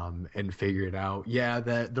 And figure it out. Yeah,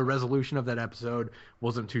 the resolution of that episode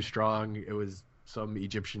wasn't too strong. It was some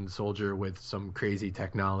Egyptian soldier with some crazy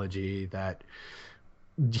technology that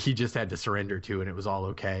he just had to surrender to, and it was all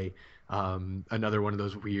okay. Another one of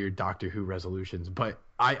those weird Doctor Who resolutions. But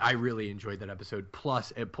I really enjoyed that episode.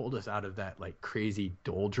 Plus, it pulled us out of that like crazy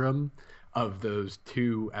doldrum of those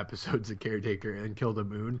 2 episodes of Caretaker and Kill the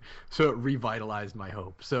Moon. So it revitalized my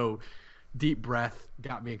hope. So Deep Breath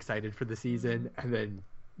got me excited for the season, and then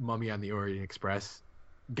Mummy on the Orient Express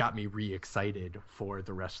got me re-excited for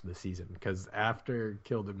the rest of the season, because after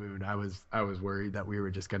Kill the Moon, I was worried that we were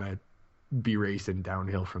just gonna be racing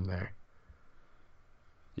downhill from there.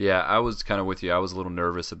 Yeah, I was kind of with you. I was a little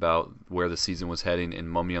nervous about where the season was heading, and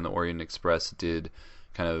Mummy on the Orient Express did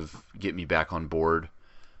kind of get me back on board.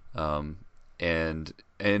 And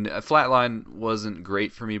Flatline wasn't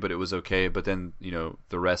great for me, but it was okay. But then,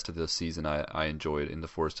 the rest of the season I enjoyed. In the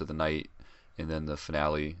Forest of the Night, and then the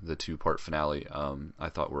finale, the 2-part finale, I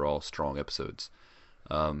thought were all strong episodes.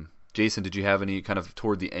 Jason, did you have any kind of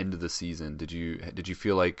toward the end of the season? Did you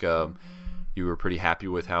feel like you were pretty happy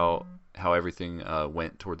with how everything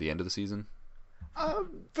went toward the end of the season?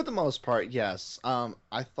 For the most part, yes.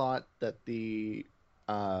 I thought that the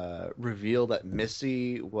reveal that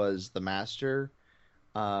Missy was the Master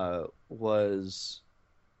was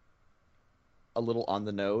a little on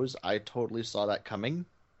the nose. I totally saw that coming.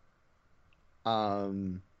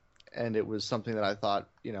 And it was something that I thought,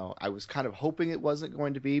 I was kind of hoping it wasn't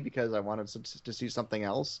going to be, because I wanted to see something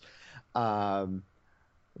else. But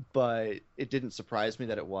it didn't surprise me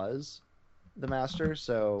that it was the Master.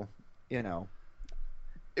 So,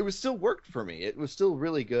 it was still worked for me. It was still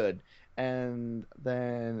really good. And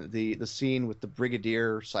then the scene with the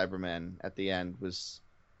Brigadier Cybermen at the end was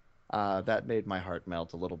that made my heart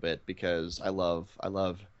melt a little bit, because I love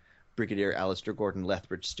Brigadier Alistair Gordon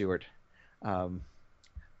Lethbridge Stewart. One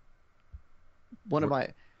of my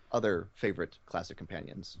other favorite classic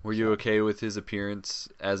companions. Were you okay with his appearance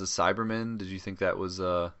as a Cyberman? Did you think that was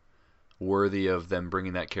worthy of them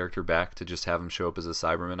bringing that character back, to just have him show up as a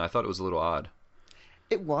Cyberman? I thought it was a little odd.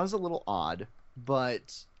 It was a little odd,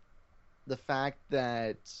 but the fact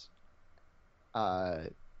that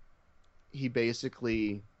he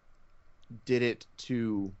basically did it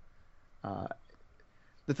to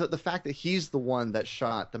the fact that he's the one that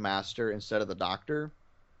shot the Master instead of the Doctor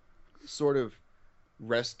sort of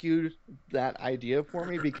rescued that idea for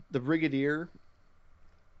me, because the Brigadier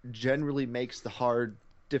generally makes the hard,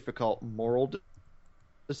 difficult moral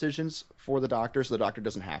decisions for the Doctor, so the Doctor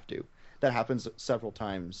doesn't have to. That happens several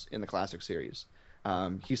times in the classic series.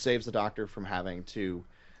 He saves the Doctor from having to,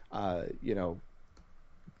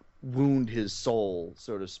 wound his soul,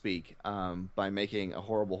 so to speak, by making a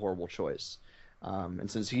horrible, horrible choice. And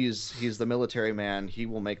since he's the military man, he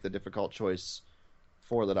will make the difficult choice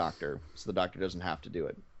for the Doctor, so the Doctor doesn't have to do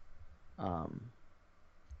it.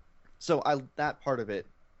 So that part of it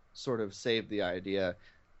sort of saved the idea.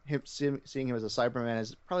 Seeing him as a Cyberman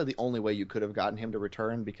is probably the only way you could have gotten him to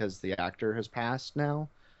return, because the actor has passed now.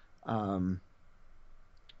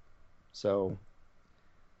 So,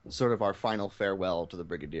 sort of our final farewell to the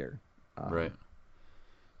Brigadier. Right.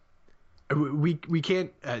 We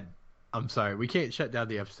can't. I'm sorry. We can't shut down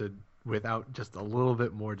the episode without just a little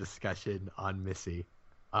bit more discussion on Missy.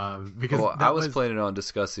 Because I was planning on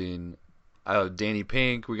discussing Danny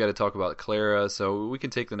Pink. We got to talk about Clara, so we can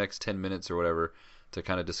take the next 10 minutes or whatever to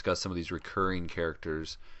kind of discuss some of these recurring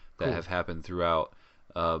characters that have happened throughout.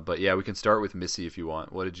 But yeah, we can start with Missy if you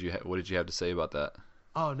want. What did you have to say about that?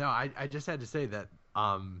 Oh no, I just had to say that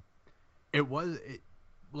it was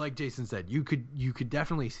like Jason said, you could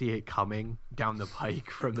definitely see it coming down the pike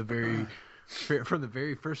from the very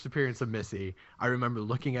first appearance of Missy. I remember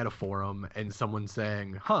looking at a forum and someone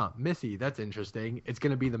saying, Missy, that's interesting. It's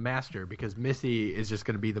going to be the Master, because Missy is just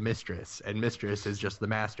going to be the Mistress, and Mistress is just the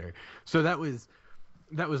Master. So that was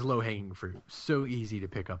low-hanging fruit. So easy to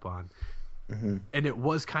pick up on. Mm-hmm. And it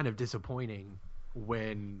was kind of disappointing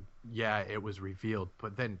when, it was revealed.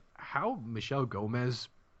 But then how Michelle Gomez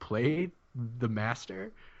played the Master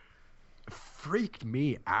freaked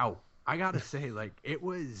me out. I got to say,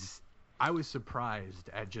 I was surprised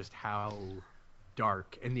at just how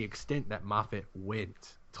dark and the extent that Moffat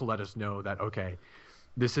went to let us know that, okay,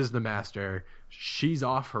 this is the Master. She's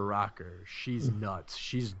off her rocker. She's nuts.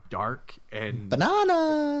 She's dark and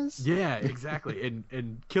Bananas. yeah, exactly.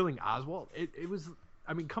 And killing Oswald, it was.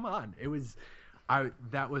 I mean, come on.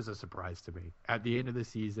 That was a surprise to me at the end of the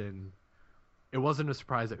season. It wasn't a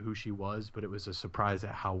surprise at who she was, but it was a surprise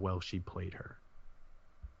at how well she played her.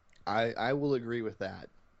 I will agree with that.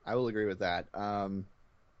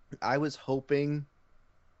 I was hoping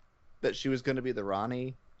that she was going to be the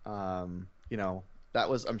Ronnie. That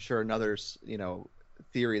was, I'm sure, another,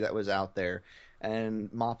 theory that was out there.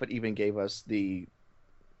 And Moffat even gave us the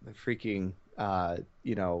freaking,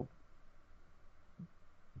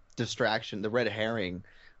 distraction, the red herring,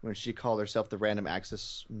 when she called herself the random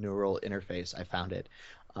access neural interface. I found it.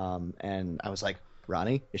 And I was like,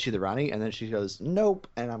 Ronnie? Is she the Ronnie? And then she goes, nope.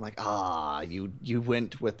 And I'm like, you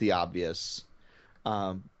went with the obvious.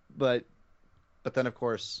 But then, of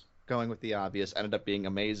course, going with the obvious ended up being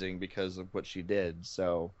amazing because of what she did.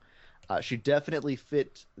 So she definitely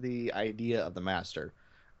fit the idea of the Master,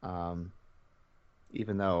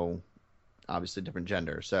 even though obviously different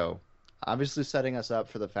gender. So obviously setting us up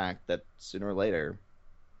for the fact that sooner or later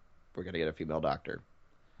we're going to get a female Doctor.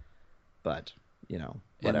 But,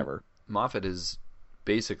 whatever. And Moffat has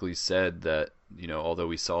basically said that, although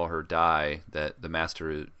we saw her die, that the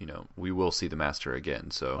Master, we will see the Master again.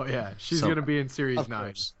 So Oh yeah, she's going to be in series 9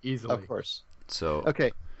 course. easily. Of course. So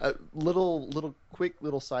Okay, quick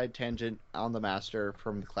little side tangent on the Master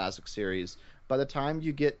from the classic series. By the time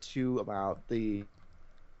you get to about the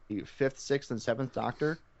 5th, 6th, and 7th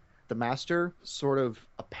Doctor, the Master sort of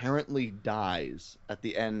apparently dies at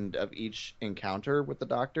the end of each encounter with the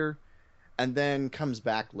Doctor, and then comes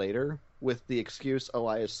back later with the excuse, "Oh,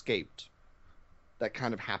 I escaped." That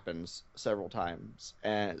kind of happens several times,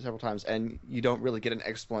 and you don't really get an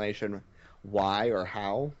explanation why or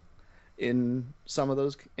how in some of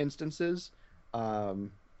those instances.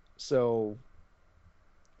 So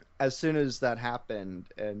as soon as that happened,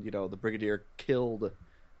 and the Brigadier killed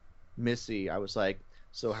Missy, I was like,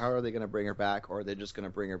 so how are they going to bring her back, or are they just going to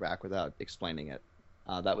bring her back without explaining it?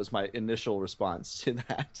 That was my initial response to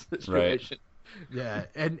that situation. Yeah,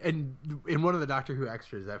 and in one of the Doctor Who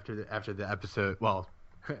extras after the episode, well,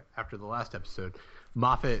 after the last episode,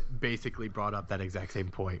 Moffat basically brought up that exact same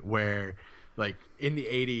point where, like, in the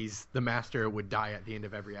 80s, the Master would die at the end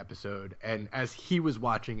of every episode, and as he was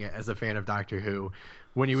watching it as a fan of Doctor Who,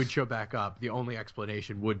 when he would show back up, the only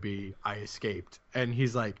explanation would be, "I escaped," and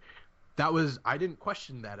he's like, I didn't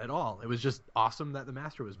question that at all. It was just awesome that the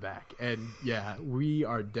Master was back, and yeah, we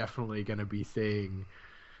are definitely going to be seeing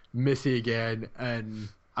Missy again, and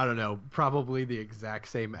I don't know, probably the exact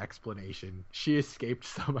same explanation. She escaped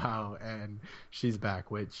somehow, and she's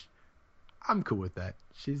back, which I'm cool with that.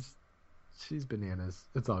 She's bananas.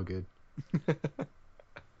 It's all good.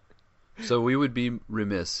 So we would be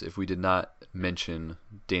remiss if we did not mention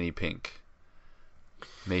Danny Pink.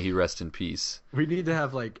 May he rest in peace. We need to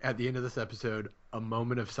have, like, at the end of this episode, a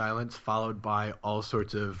moment of silence followed by all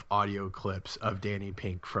sorts of audio clips of Danny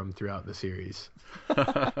Pink from throughout the series.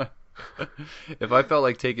 If I felt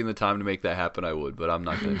like taking the time to make that happen, I would, but I'm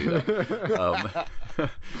not going to do that.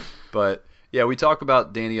 But yeah, we talk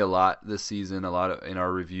about Danny a lot this season, in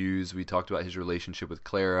our reviews. We talked about his relationship with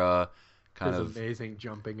Clara, His amazing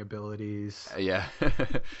jumping abilities. Yeah,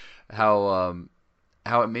 how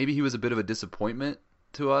maybe he was a bit of a disappointment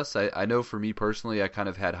to us. I know for me personally, I kind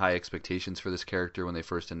of had high expectations for this character when they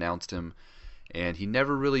first announced him, and he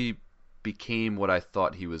never really became what I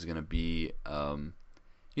thought he was going to be.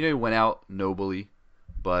 He went out nobly,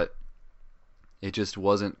 but it just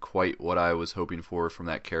wasn't quite what I was hoping for from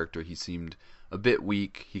that character. He seemed a bit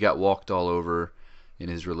weak. He got walked all over in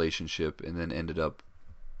his relationship, and then ended up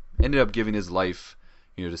giving his life,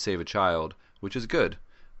 to save a child, which is good.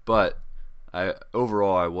 But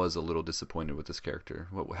overall, I was a little disappointed with this character.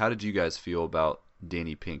 How did you guys feel about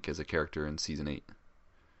Danny Pink as a character in season 8?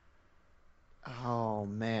 Oh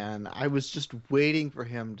man, I was just waiting for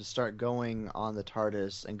him to start going on the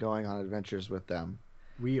TARDIS and going on adventures with them.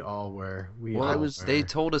 We all were. They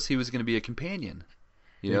told us he was going to be a companion.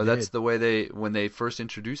 That's the way when they first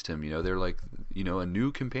introduced him, they're like, a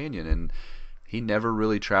new companion, and he never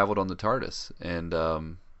really traveled on the TARDIS. And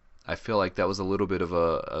I feel like that was a little bit of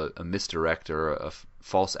a misdirect or a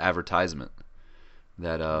false advertisement.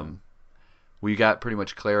 That we got pretty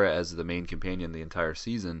much Clara as the main companion the entire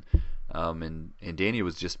season, and Danny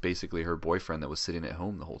was just basically her boyfriend that was sitting at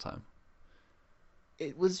home the whole time.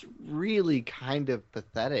 It was really kind of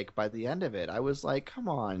pathetic by the end of it. I was like, come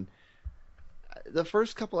on. The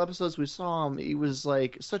first couple episodes we saw him, he was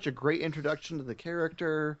like such a great introduction to the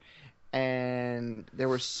character, and there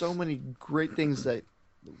were so many great things that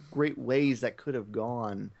great ways that could have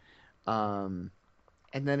gone, and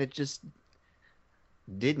then it just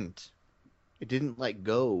didn't. It didn't let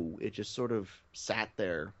go. It just sort of sat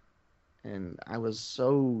there, and I was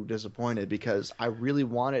so disappointed because I really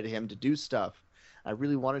wanted him to do stuff. I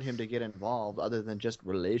really wanted him to get involved other than just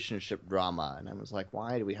relationship drama. And I was like,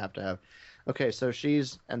 why do we have to have. Okay, so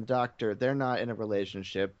she's and the doctor, they're not in a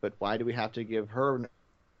relationship, but why do we have to give her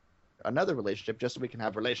another relationship just so we can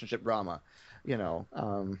have relationship drama? You know,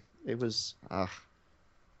 it was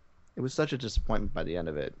such a disappointment by the end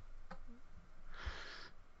of it.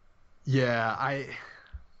 Yeah,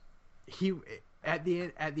 he at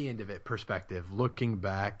the end of it, perspective, looking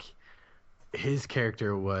back, his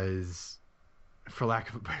character was, for lack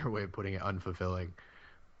of a better way of putting it, unfulfilling.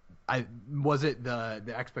 Was it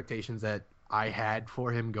the expectations that I had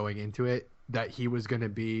for him going into it, that he was going to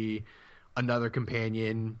be another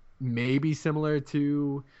companion, maybe similar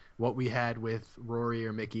to what we had with Rory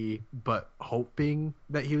or Mickey, but hoping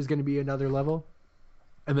that he was going to be another level,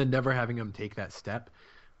 and then never having him take that step,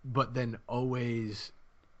 but then always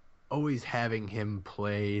having him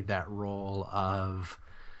play that role of,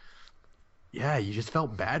 yeah, you just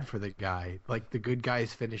felt bad for the guy. Like, the good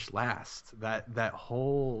guys finished last. That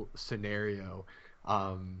whole scenario,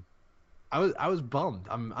 I was bummed.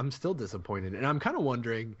 I'm still disappointed, and I'm kind of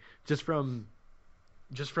wondering, just from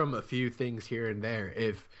a few things here and there,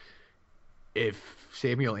 if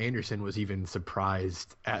Samuel Anderson was even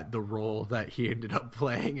surprised at the role that he ended up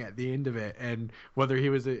playing at the end of it, and whether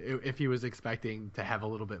if he was expecting to have a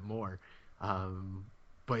little bit more.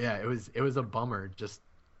 But yeah, it was a bummer, just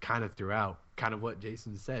kind of throughout, kind of what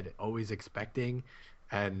Jason said, always expecting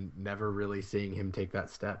and never really seeing him take that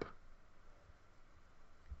step.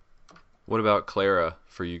 What about Clara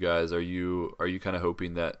for you guys? Are you kind of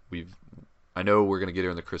hoping that I know we're going to get her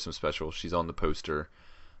in the Christmas special. She's on the poster.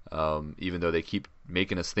 Even though they keep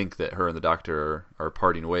making us think that her and the Doctor are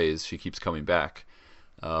parting ways, she keeps coming back.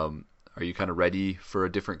 Are you kind of ready for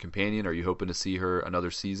a different companion? Are you hoping to see her another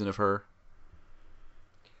season of her?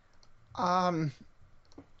 I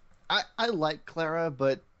like Clara,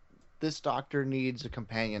 but this Doctor needs a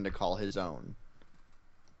companion to call his own.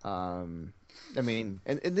 I mean,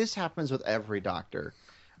 and this happens with every Doctor.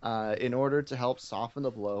 In order to help soften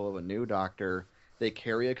the blow of a new Doctor, they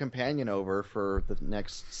carry a companion over for the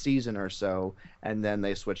next season or so, and then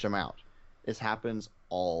they switch them out. This happens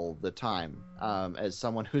all the time. As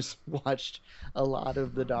someone who's watched a lot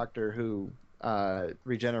of the Doctor Who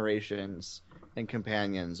regenerations and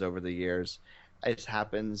companions over the years, it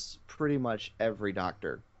happens pretty much every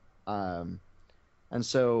Doctor. And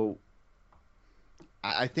so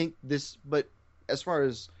I think this, but as far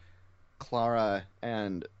as Clara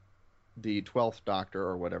and the 12th Doctor,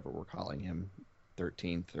 or whatever we're calling him,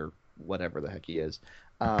 13th or whatever the heck he is,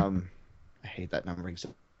 I hate that numbering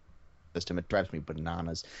system. It drives me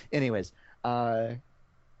bananas. Anyways, as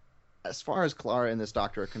far as Clara and this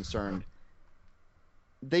Doctor are concerned,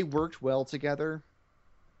 they worked well together,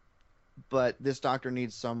 but this Doctor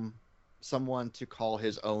needs someone to call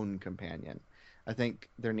his own companion. I think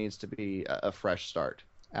there needs to be a fresh start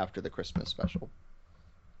after the Christmas special.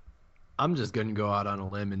 I'm just going to go out on a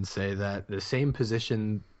limb and say that the same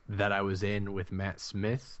position that I was in with Matt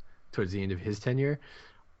Smith towards the end of his tenure,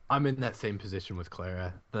 I'm in that same position with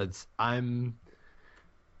Clara. That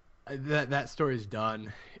story's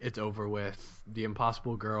done. It's over with. The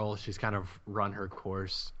Impossible Girl, she's kind of run her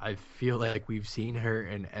course. I feel like we've seen her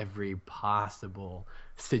in every possible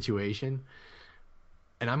situation,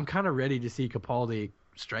 and I'm kind of ready to see Capaldi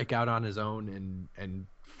strike out on his own and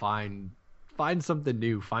find something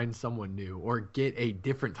new, find someone new, or get a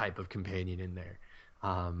different type of companion in there,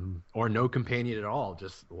 or no companion at all.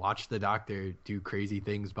 Just watch the Doctor do crazy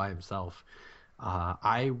things by himself.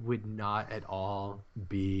 I would not at all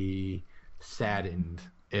be saddened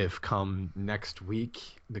if come next week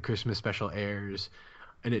the Christmas special airs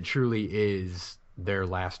and it truly is their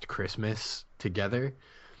last Christmas together.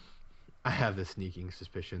 I have the sneaking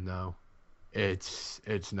suspicion, though, it's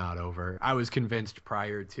not over. I was convinced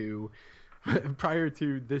prior to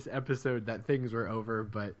this episode that things were over,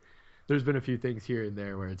 but there's been a few things here and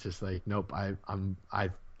there where it's just like, nope.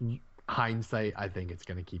 Hindsight, I think it's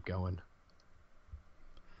gonna keep going.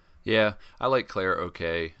 Yeah, I like Claire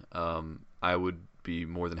okay. I would be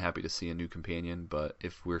more than happy to see a new companion, but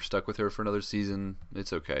if we're stuck with her for another season,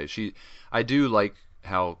 it's okay. I do like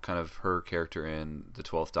how kind of her character and the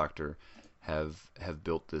 12th Doctor have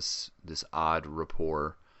built this odd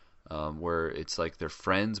rapport, where it's like they're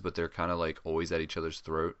friends, but they're kind of like always at each other's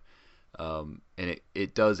throat. And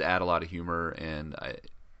it does add a lot of humor,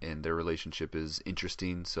 and their relationship is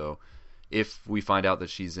interesting. So if we find out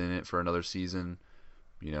that she's in it for another season,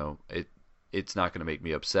 It's not going to make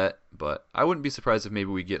me upset, but I wouldn't be surprised if maybe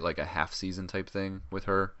we get like a half season type thing with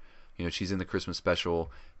her. She's in the Christmas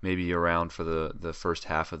special, maybe around for the first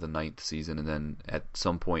half of the 9th season, and then at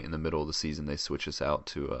some point in the middle of the season they switch us out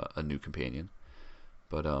to a new companion.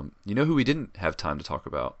 But who we didn't have time to talk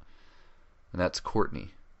about, and that's Courtney.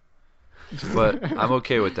 But I'm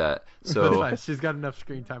okay with that. So That's fine. She's got enough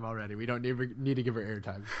screen time already. We don't need to give her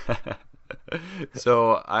airtime.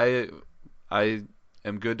 So I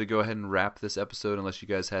am good to go ahead and wrap this episode unless you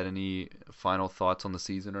guys had any final thoughts on the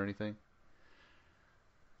season or anything.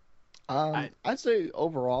 I'd say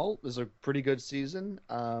overall it was a pretty good season,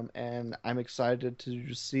 and I'm excited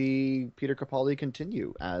to see Peter Capaldi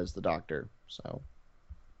continue as the Doctor. So,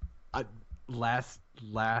 last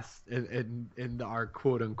in our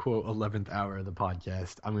quote unquote 11th hour of the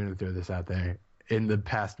podcast, I'm going to throw this out there. In the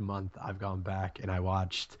past month, I've gone back and I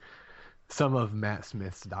watched some of Matt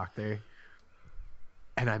Smith's Doctor,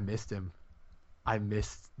 and I missed him. I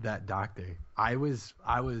missed that Doctor. I was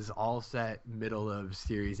all set middle of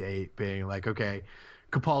Series 8 being like, okay,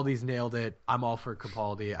 Capaldi's nailed it. I'm all for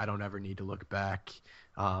Capaldi. I don't ever need to look back.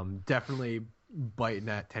 Definitely biting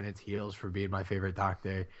at Tennant's heels for being my favorite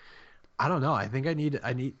Doctor. I don't know. I think I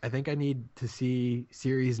need to see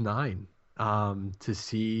Series 9 to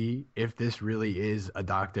see if this really is a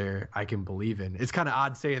Doctor I can believe in. It's kind of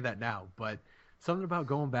odd saying that now, but something about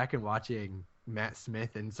going back and watching Matt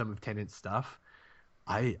Smith and some of Tennant's stuff,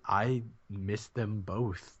 I missed them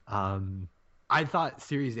both. I thought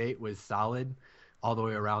Series 8 was solid all the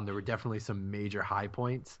way around. There were definitely some major high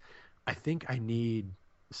points. I think I need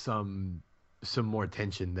some more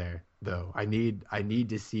tension there, though. I need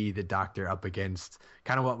to see the Doctor up against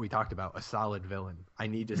kind of what we talked about, a solid villain. I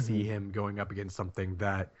need to see him going up against something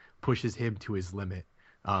that pushes him to his limit,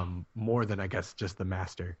 more than I guess just the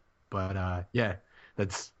Master. But yeah,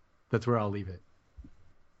 that's where I'll leave it.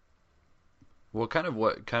 Well, kind of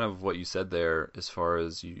what you said there, as far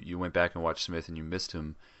as you went back and watched Smith and you missed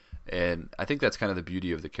him, and I think that's kind of the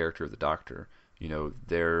beauty of the character of the Doctor.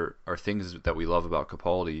 There are things that we love about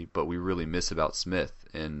Capaldi, but we really miss about Smith,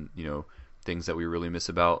 and things that we really miss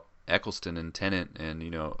about Eccleston and Tennant,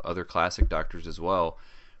 and other classic Doctors as well.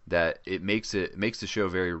 That it makes the show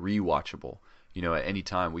very rewatchable. At any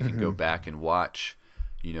time we can go back and watch,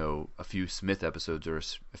 a few Smith episodes or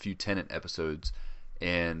a few Tennant episodes,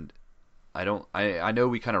 and I know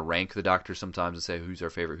we kind of rank the Doctors sometimes and say who's our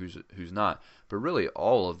favorite, who's not, but really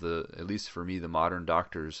all of at least for me, the modern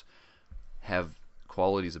Doctors have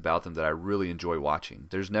qualities about them that I really enjoy watching.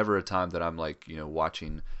 There's never a time that I'm like,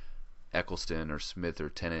 watching Eccleston or Smith or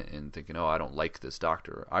Tennant and thinking, oh, I don't like this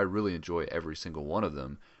Doctor. I really enjoy every single one of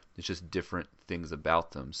them. It's just different things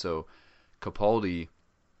about them. So Capaldi,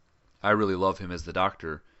 I really love him as the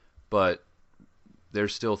Doctor, but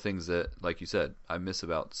there's still things that, like you said, I miss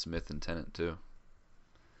about Smith and Tennant too.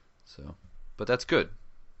 So, but that's good,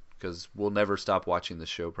 because we'll never stop watching this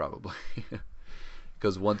show probably.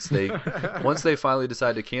 Because once they finally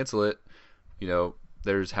decide to cancel it,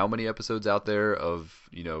 there's how many episodes out there of,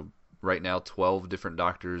 right now 12 different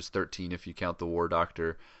Doctors, 13 if you count the War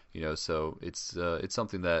Doctor, so it's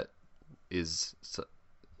something that is,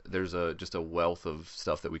 there's just a wealth of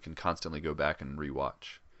stuff that we can constantly go back and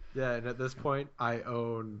rewatch. Yeah, and at this point, I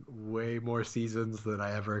own way more seasons than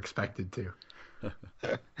I ever expected to.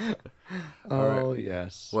 Oh,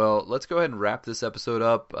 yes. Well, let's go ahead and wrap this episode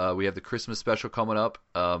up. We have the Christmas special coming up.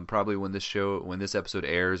 Probably when this episode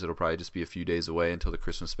airs, it'll probably just be a few days away until the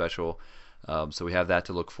Christmas special. So we have that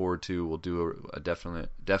to look forward to. We'll do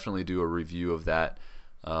definitely do a review of that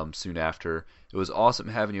soon after. It was awesome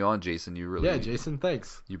having you on, Jason. Yeah, Jason,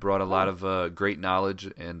 thanks. You brought a lot of great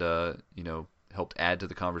knowledge and helped add to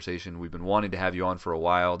the conversation. We've been wanting to have you on for a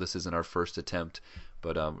while. This isn't our first attempt,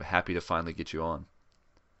 but I'm happy to finally get you on.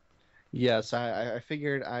 Yes, I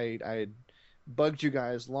figured I bugged you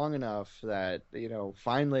guys long enough that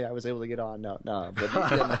finally I was able to get on. No, but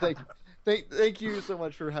yeah, thank you so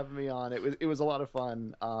much for having me on. It was a lot of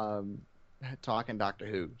fun talking Doctor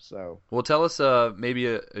Who. So well, tell us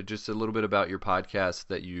maybe just a little bit about your podcast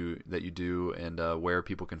that you do and where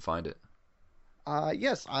people can find it.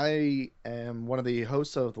 Yes, I am one of the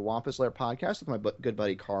hosts of the Wampus Lair podcast with my good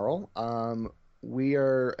buddy Carl. We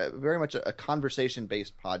are very much a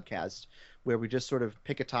conversation-based podcast where we just sort of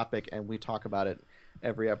pick a topic and we talk about it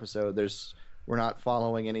every episode. We're not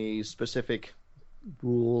following any specific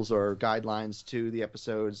rules or guidelines to the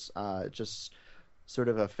episodes, just sort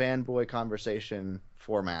of a fanboy conversation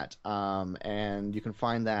format. And you can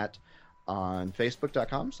find that on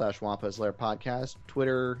Facebook.com/Wampus Lair Podcast.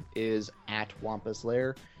 Twitter is @Wampus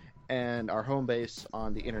Lair. And our home base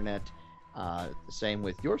on the internet The same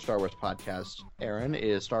with your Star Wars podcast, Aaron,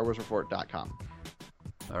 is StarWarsReport.com.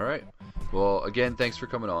 All right. Well, again, thanks for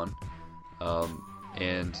coming on.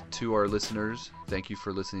 And to our listeners, thank you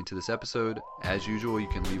for listening to this episode. As usual, you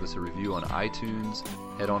can leave us a review on iTunes.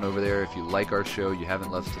 Head on over there. If you like our show, you haven't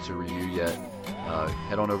left us a review yet,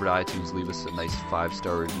 head on over to iTunes, leave us a nice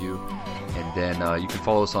 5-star review. And then you can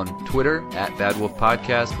follow us on Twitter at Bad Wolf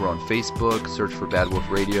Podcast. We're on Facebook. Search for Bad Wolf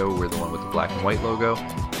Radio. We're the one with the black and white logo.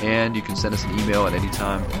 And you can send us an email at any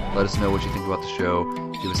time. Let us know what you think about the show.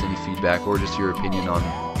 Give us any feedback or just your opinion on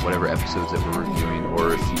whatever episodes that we're reviewing.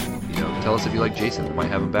 Or if you tell us if you like Jason. We might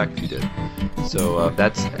have him back if you did. So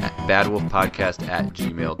that's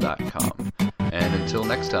badwolfpodcast@gmail.com. And until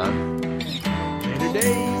next time. Later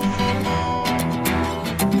days.